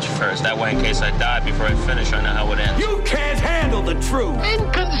last page first. That way, in case I die before I finish, I know how it ends. You can't handle the truth.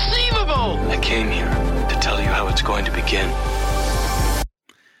 Inconceivable! I came here to tell you how it's going to begin.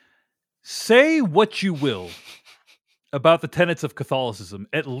 Say what you will about the tenets of Catholicism.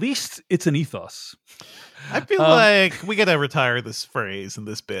 At least it's an ethos. I feel like we gotta retire this phrase in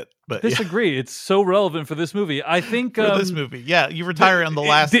this bit, but disagree. It's so relevant for this movie. I think for this movie, you retire on the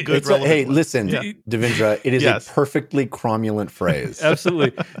last good. Hey, listen, Devindra, it is a perfectly cromulent phrase.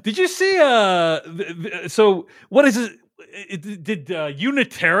 Absolutely. Did you see? So what is it? Did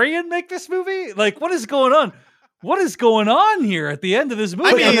Unitarian make this movie? Like, what is going on? What is going on here at the end of this movie?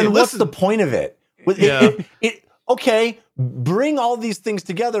 I mean, and then what's the point of it? Okay, bring all these things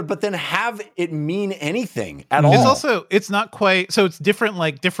together, but then have it mean anything at all. It's also, it's not quite, so it's different,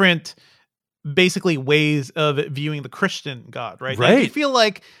 like different, basically ways of viewing the Christian God, right? Right. And you feel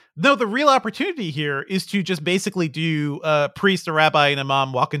like, no, the real opportunity here is to just basically do a priest, a rabbi, and a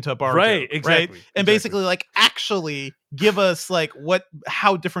imam walk into a bar. Right, exactly. Right? And basically like actually give us like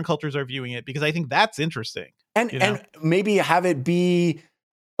how different cultures are viewing it, because I think that's interesting. And maybe have it be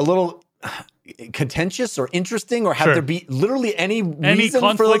a little contentious or interesting, or have there be literally any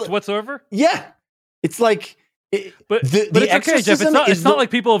conflict whatsoever. Yeah, it's like, but it's okay, Jeff. It's not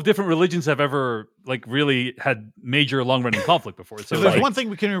like people of different religions have ever like really had major long running conflict before. So there's one thing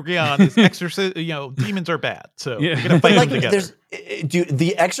we can agree on is exorcism. Demons are bad, so we're gonna fight them together.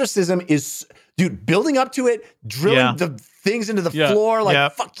 The exorcism is, building up to it, drilling the things into the floor,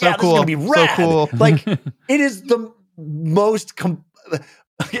 like fuck so this cool. is gonna be rad. So cool. Like it is the most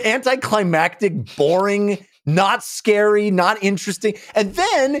anticlimactic, boring, not scary, not interesting. And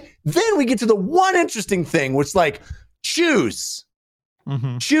then we get to the one interesting thing, which like choose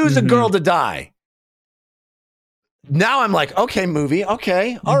a girl to die. Now I'm like, okay, movie,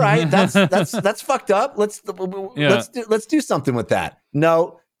 okay, all right, that's fucked up. Let's do something with that.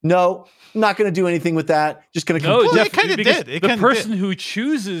 No, not going to do anything with that. Just going to it kind of did. The person who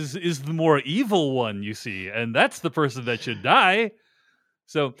chooses is the more evil one, you see, and that's the person that should die.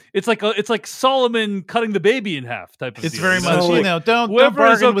 So it's like Solomon cutting the baby in half type of. It's deal. very much don't whoever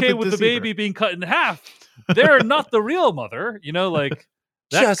is okay with the baby being cut in half, they're not the real mother. Like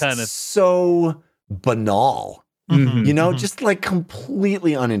that just kind of so banal. Just like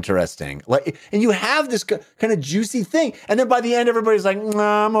completely uninteresting. Like, and you have this kind of juicy thing, and then by the end, everybody's like,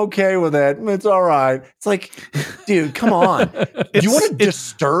 "Nah, I'm okay with it. It's all right." It's like, dude, come on. You want to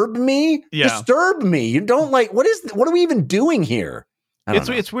disturb me? Yeah. Disturb me. You don't like. What are we even doing here?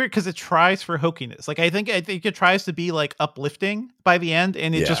 It's weird because it tries for hokiness. Like I think it tries to be like uplifting by the end,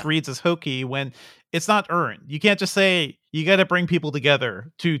 and it just reads as hokey when it's not earned. You can't just say you got to bring people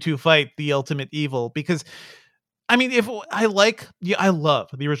together to fight the ultimate evil, because I mean, I love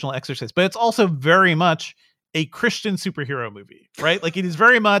the original Exorcist, but it's also very much a Christian superhero movie, right? Like it is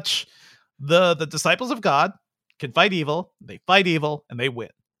very much the disciples of God can fight evil, they fight evil, and they win.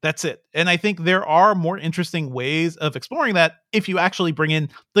 That's it. And I think there are more interesting ways of exploring that if you actually bring in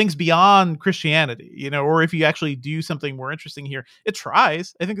things beyond Christianity, or if you actually do something more interesting here. It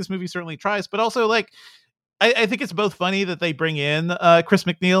tries. I think this movie certainly tries, but also like, I think it's both funny that they bring in Chris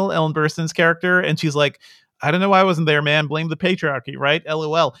McNeil, Ellen Burstyn's character, and she's like, I don't know why I wasn't there, man. Blame the patriarchy, right?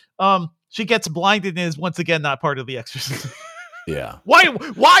 LOL. She gets blinded and is once again not part of the Exorcist. Yeah.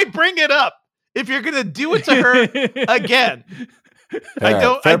 Why bring it up if you're gonna do it to her again? I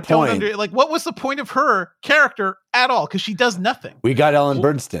don't like, what was the point of her character at all? Because she does nothing. We got Ellen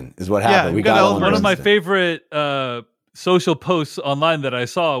Burstyn is what happened. We got Ellen One Burstyn. of my favorite social posts online that I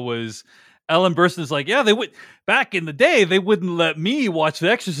saw was Ellen Burstyn's like, yeah, they would back in the day, they wouldn't let me watch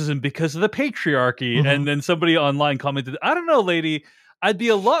The Exorcism because of the patriarchy. And then somebody online commented, I don't know, lady, I'd be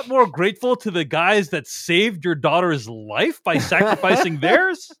a lot more grateful to the guys that saved your daughter's life by sacrificing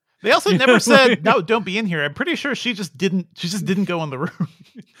theirs. They also never said no, don't be in here. I'm pretty sure she just didn't go in the room.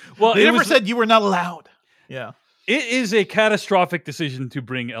 Well, they never said you were not allowed. Yeah. It is a catastrophic decision to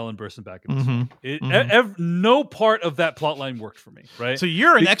bring Ellen Burstyn back in this film. No part of that plot line worked for me, right? So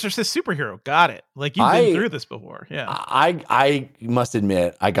you're an Exorcist superhero. Got it. Like you've been through this before. Yeah. I must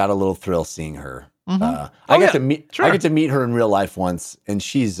admit, I got a little thrill seeing her. I get to meet her in real life once, and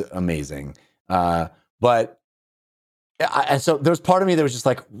she's amazing. But so there's part of me that was just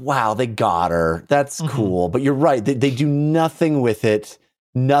like, wow, they got her. That's cool. But you're right. They do nothing with it.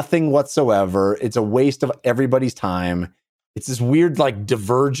 Nothing whatsoever. It's a waste of everybody's time. It's this weird like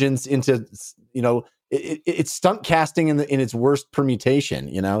divergence into, it's stunt casting in its worst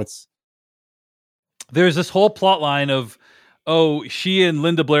permutation. There's this whole plot line of, she and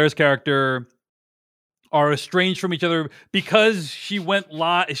Linda Blair's character are estranged from each other because she went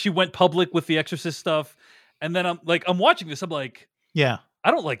public with the Exorcist stuff. And then I'm watching this. I'm like, yeah. I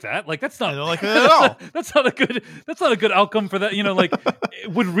don't like that. Like that's not. I don't like that at all. That's not a good outcome for that.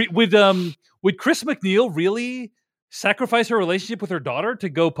 Would Chris McNeil really sacrifice her relationship with her daughter to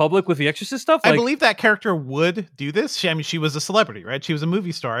go public with the Exorcist stuff? I believe that character would do this. She was a celebrity, right? She was a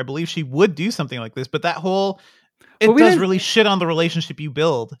movie star. I believe she would do something like this. But that whole does really shit on the relationship you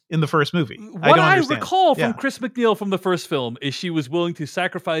build in the first movie. What I recall from Chris McNeil from the first film is she was willing to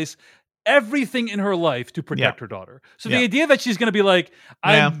sacrifice everything in her life to protect her daughter. So the idea that she's going to be like,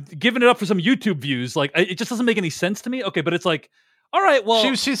 I'm giving it up for some YouTube views, like it just doesn't make any sense to me. Okay, but it's like, all right,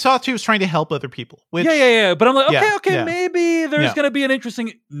 well, she thought she was trying to help other people. Which, But I'm like, okay, maybe there's going to be an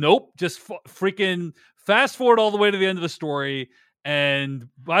interesting. Nope, just freaking fast forward all the way to the end of the story. And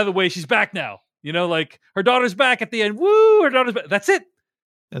by the way, she's back now. Like her daughter's back at the end. Woo, her daughter's back. That's it.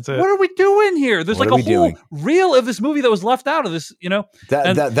 That's it. What are we doing here? There's like a whole reel of this movie that was left out of this,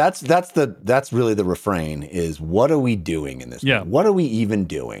 That's really the refrain is what are we doing in this movie? What are we even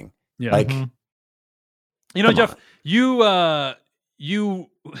doing? Yeah. Like Jeff, you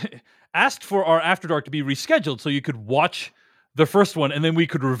asked for our After Dark to be rescheduled so you could watch the first one and then we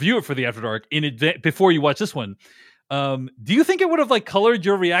could review it for the After Dark in advance before you watch this one. Do you think it would have colored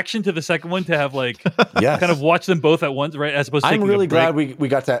your reaction to the second one to have kind of watch them both at once, right? As opposed to I'm really glad we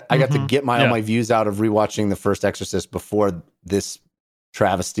got to. I got to get all my views out of rewatching the first Exorcist before this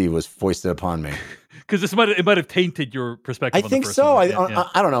travesty was foisted upon me. Because it might have tainted your perspective. I think so. I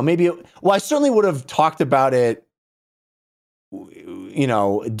don't know. Maybe. I certainly would have talked about it.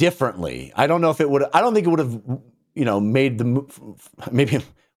 Differently. I don't know if it would. I don't think it would have. Made the maybe.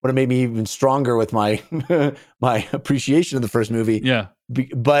 Would have made me even stronger with my my appreciation of the first movie. Yeah.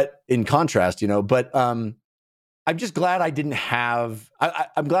 But in contrast, I'm just glad I didn't have.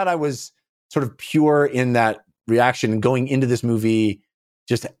 I'm glad I was sort of pure in that reaction and going into this movie,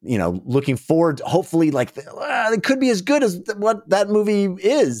 just looking forward. To, hopefully, it could be as good as what that movie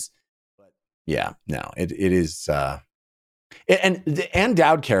is. But yeah, no, it is. And the Ann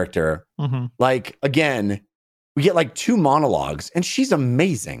Dowd character, again. We get 2 monologues and she's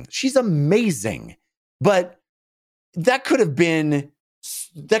amazing. But that could have been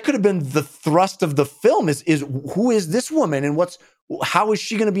the thrust of the film is who is this woman and how is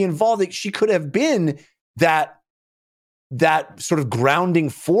she going to be involved? She could have been that sort of grounding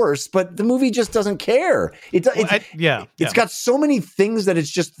force, but the movie just doesn't care. It's got so many things that it's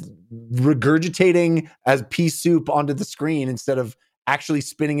just regurgitating as pea soup onto the screen instead of actually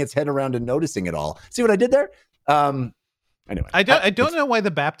spinning its head around and noticing it all. See what I did there? Anyway, I don't know why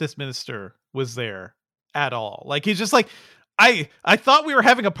the Baptist minister was there at all. He's just I thought we were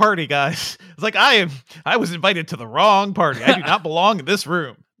having a party, guys. It's I was invited to the wrong party. I do not belong in this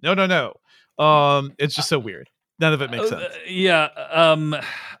room. No. It's just so weird. None of it makes sense.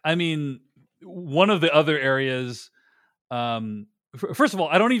 I mean, one of the other areas, first of all,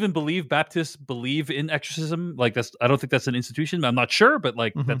 I don't even believe Baptists believe in exorcism. I don't think that's an institution. I'm not sure, but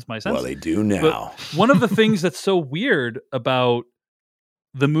that's my sense. Well, they do now. But one of the things that's so weird about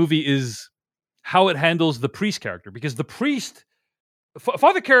the movie is how it handles the priest character, because the priest,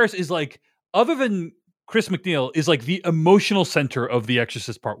 Father Karras is other than Chris McNeil, is the emotional center of The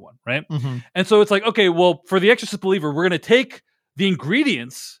Exorcist Part 1, right? And so it's okay, well, for The Exorcist believer, we're going to take the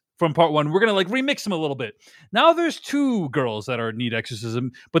ingredients from Part 1, we're going to remix them a little bit. Now there's 2 girls that need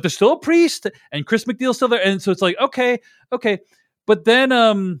exorcism, but there's still a priest and Chris McNeil's still there. And so it's okay. But then,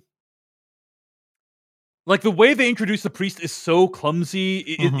 the way they introduce the priest is so clumsy.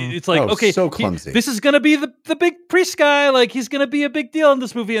 It's so clumsy. This is going to be the big priest guy. He's going to be a big deal in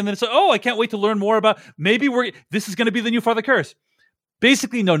this movie. And then it's I can't wait to learn more about, this is going to be the new Father Karras.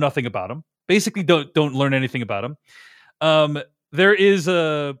 Basically know nothing about him. Basically don't learn anything about him. There is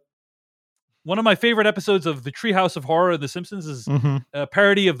One of my favorite episodes of the Treehouse of Horror of The Simpsons is a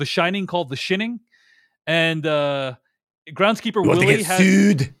parody of The Shining called The Shinning, and groundskeeper Willie has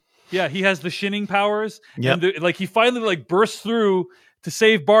sued. Yeah, he has the shinning powers, Yep. and he finally bursts through to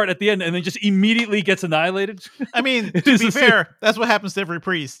save Bart at the end, and then just immediately gets annihilated. I mean, to be fair, that's what happens to every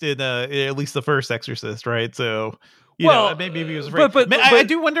priest in at least the first Exorcist, right? So, you know, maybe he was afraid. But I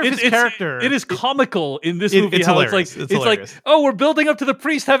do wonder if his character... It is comical in this movie. It's how hilarious. It's like, oh, we're building up to the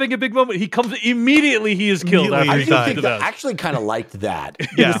priest having a big moment. He comes immediately. He is killed. I After think I actually kind of liked that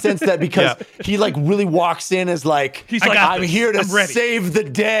in the sense that because he really walks in as he's I'm here to save the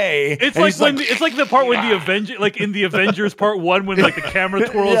day. It's it's like the part when the Avengers, in the Avengers Part 1, when the camera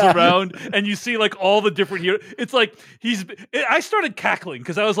twirls around and you see all the different heroes. It's like I started cackling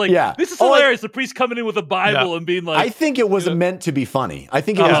because I was like, this is hilarious. The priest coming in with a Bible and being like, I think it was meant to be funny. I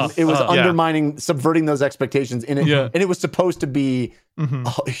think it was undermining, subverting those expectations in it, and it was supposed to be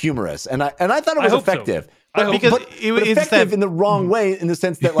humorous. And I thought it was effective. So. But effective in the wrong way, in the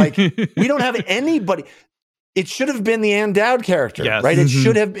sense that we don't have anybody. It should have been the Ann Dowd character, right? It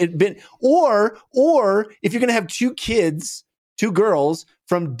should have been, or if you're going to have two girls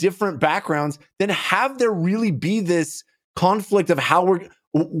from different backgrounds, then have there really be this conflict of how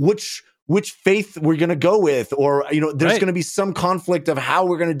which faith we're going to go with, or there's going to be some conflict of how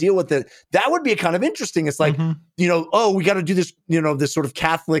we're going to deal with it. That would be kind of interesting. It's like oh, we got to do this, this sort of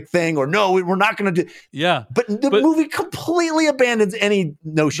Catholic thing, or no, we're not going to do. Yeah, but the movie completely abandons any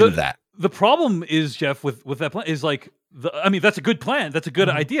notion of that. The problem is, Jeff, with that plan is that's a good plan. That's a good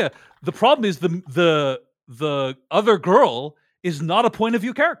idea. The problem is the other girl is not a point of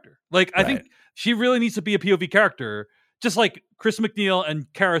view character. I think she really needs to be a POV character. Just like Chris McNeil and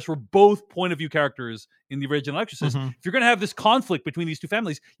Karras were both point of view characters in the original Exorcist. If you're going to have this conflict between these two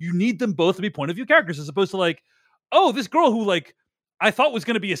families, you need them both to be point of view characters, as opposed to oh, this girl who I thought was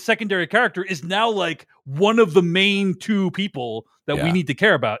going to be a secondary character is now one of the main two people that we need to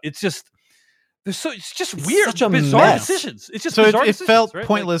care about. It's just it's just weird, such a bizarre mess. decisions. It's just so bizarre it decisions, felt right?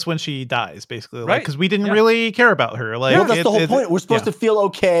 pointless when she dies, basically, right? Because we didn't really care about her. That's the whole point. We're supposed to feel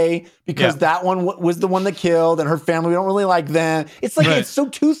okay because that one was the one that killed, and her family, we don't really like them. It's it's so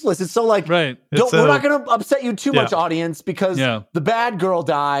toothless. It's so we're not going to upset you too much, audience, because the bad girl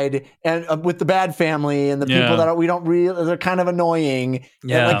died, and with the bad family, and the people that we don't really, they're kind of annoying.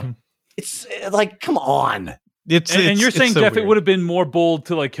 Yeah, and, it's come on. And you're saying, so Jeff, weird. it would have been more bold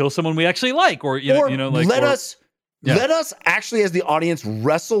to kill someone we actually like, or let us actually, as the audience,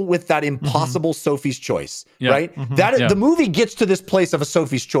 wrestle with that impossible Sophie's choice, right? The movie gets to this place of a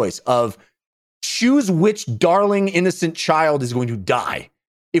Sophie's choice of choose which darling innocent child is going to die.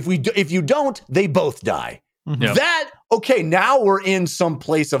 If you don't, they both die. Now we're in some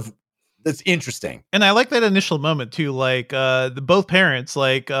place of that's interesting. And I like that initial moment too, both parents,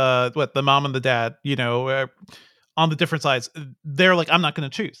 the mom and the dad, on the different sides, they're I'm not going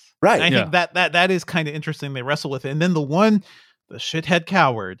to choose. Right. And I think that is kind of interesting. They wrestle with it. And then the shithead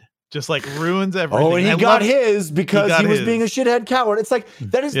coward just ruins everything. Oh, and he got his because he was being a shithead coward. It's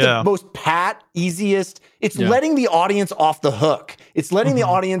that is the most easiest. It's letting the audience off the hook. It's letting the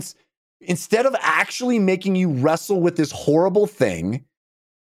audience, instead of actually making you wrestle with this horrible thing,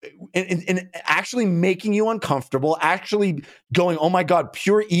 and actually making you uncomfortable, actually going, oh my God,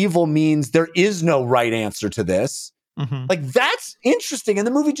 pure evil means there is no right answer to this. That's interesting. And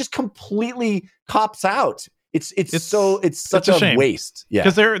the movie just completely cops out. It's such a shame. Waste. Yeah.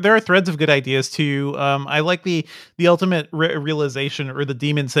 Because there are threads of good ideas too. I like the ultimate realization, or the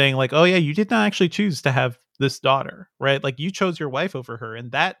demon saying oh yeah, you did not actually choose to have this daughter, right? You chose your wife over her.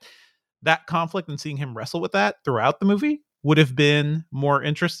 And that conflict, and seeing him wrestle with that throughout the movie, would have been more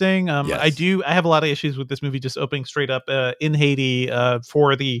interesting. I have a lot of issues with this movie just opening straight up in Haiti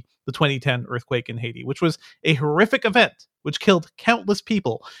for the 2010 earthquake in Haiti, which was a horrific event, which killed countless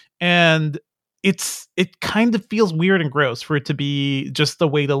people. And it kind of feels weird and gross for it to be just the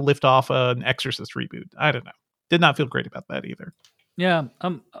way to lift off an Exorcist reboot. I don't know. Did not feel great about that either. Yeah,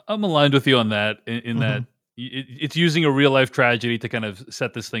 I'm aligned with you on that, in that it's using a real life tragedy to kind of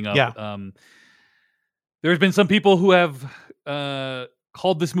set this thing up. Yeah. There's been some people who have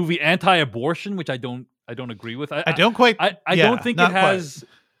called this movie anti-abortion, which I don't agree with. I don't think it has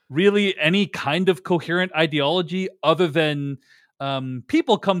really any kind of coherent ideology other than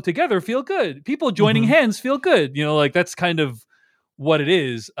people come together, feel good. People joining hands feel good. That's kind of what it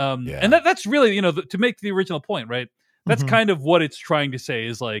is. And that's really, to make the original point, right? That's kind of what it's trying to say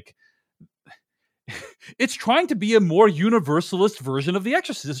is it's trying to be a more universalist version of The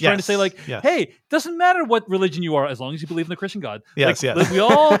Exorcist. It's trying to say, like, hey, doesn't matter what religion you are, as long as you believe in the Christian God. Yes, like, we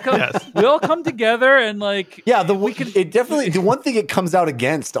all come, we all come together, and like, the one thing it comes out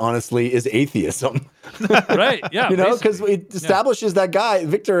against, honestly, is atheism. Right? Yeah, because it establishes that guy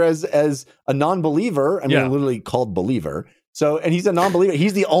Victor as a non-believer. I mean, literally called believer. So, and he's a non-believer.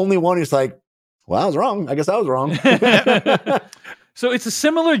 He's the only one who's like, well, I was wrong. I guess I was wrong. So it's a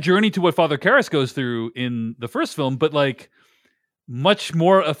similar journey to what Father Karras goes through in the first film, but like much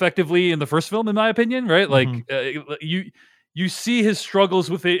more effectively in the first film, in my opinion. Right? Like you see his struggles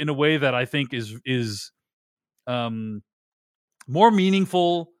with it in a way that I think is more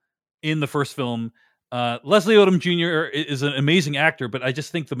meaningful in the first film. Leslie Odom Jr. is an amazing actor, but I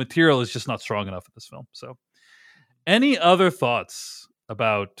just think the material is just not strong enough in this film. So, any other thoughts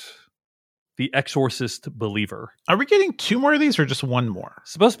about The Exorcist Believer? Are we getting 2 more of these or just 1 more?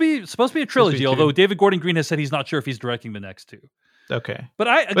 Supposed to be a trilogy, although David Gordon Green has said he's not sure if he's directing the next 2. Okay. But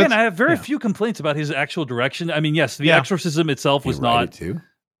I have very few complaints about his actual direction. I mean, yes, the exorcism itself was not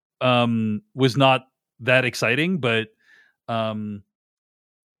that exciting, but and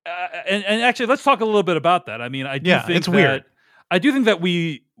actually let's talk a little bit about that. I mean, I do think weird. I do think that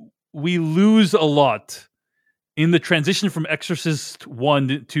we lose a lot in the transition from Exorcist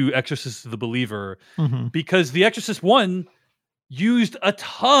 1 to Exorcist the Believer, because The Exorcist 1 used a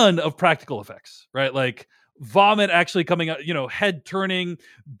ton of practical effects, right? Like vomit actually coming out, head turning,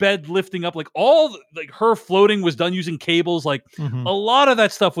 bed lifting up, like all like her floating was done using cables. Like a lot of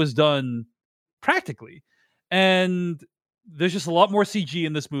that stuff was done practically. And there's just a lot more CG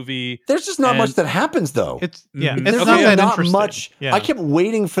in this movie. There's just not much that happens though. It's there's not really that not much. Yeah. I kept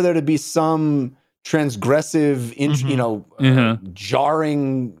waiting for there to be some transgressive,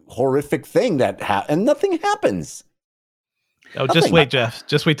 jarring, horrific thing that and nothing happens. Oh, nothing. Just wait, Jeff.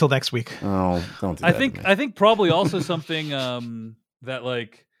 Just wait till next week. Oh, don't do that. I think probably also something that,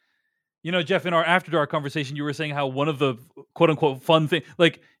 like, Jeff, in our After Dark conversation, you were saying how one of the quote unquote fun thing,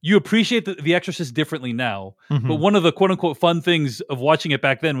 like you appreciate the Exorcist differently now, but one of the quote unquote fun things of watching it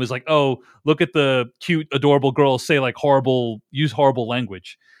back then was like, oh, look at the cute, adorable girls say like use horrible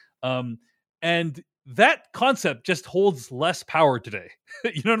language. And that concept just holds less power today.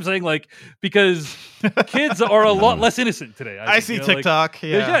 You know what I'm saying? Like, because kids are a lot less innocent today. I see TikTok.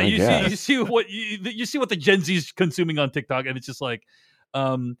 Like, you see what the Gen Z's consuming on TikTok, and it's just like,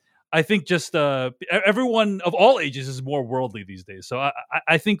 I think just everyone of all ages is more worldly these days. So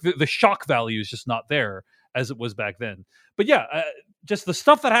I think the shock value is just not there as it was back then. But just the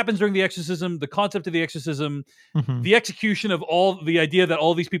stuff that happens during the exorcism, the concept of the exorcism, the execution of the idea that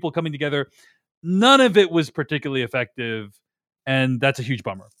all these people coming together, none of it was particularly effective. And that's a huge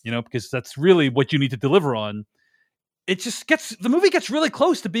bummer, because that's really what you need to deliver on. The movie gets really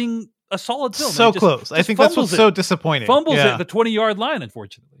close to being a solid film. So close. I think that's what's so disappointing. Fumbles it at the 20-yard line,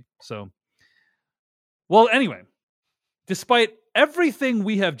 unfortunately. So, well, anyway, despite everything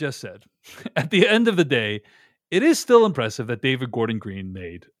we have just said, at the end of the day, it is still impressive that David Gordon Green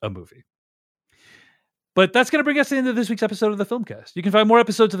made a movie. But that's going to bring us to the end of this week's episode of The Filmcast. You can find more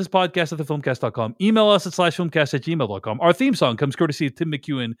episodes of this podcast at thefilmcast.com. Email us at /filmcast@gmail.com. Our theme song comes courtesy of Tim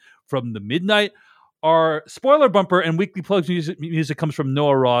McEwen from The Midnight. Our spoiler bumper and weekly plugs music comes from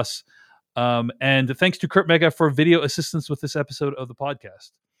Noah Ross. And thanks to Kurt Mega for video assistance with this episode of the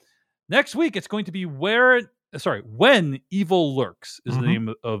podcast. Next week, it's going to be When Evil Lurks is the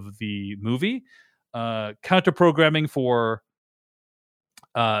name of the movie. Counter-programming for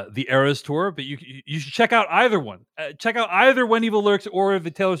the Eras Tour, but you should check out either one. Check out either When Evil Lurks or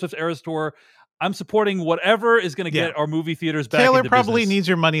the Taylor Swift Eras Tour. I'm supporting whatever is going to get our movie theaters back Taylor into probably business. Needs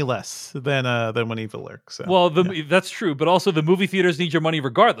your money less than When Evil Lurks. So, well, that's true, but also the movie theaters need your money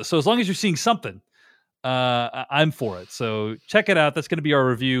regardless. So as long as you're seeing something, I'm for it. So check it out. That's going to be our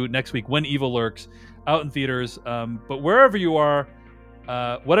review next week, When Evil Lurks, out in theaters. But wherever you are,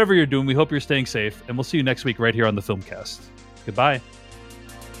 whatever you're doing, we hope you're staying safe, and we'll see you next week right here on The Filmcast. Goodbye.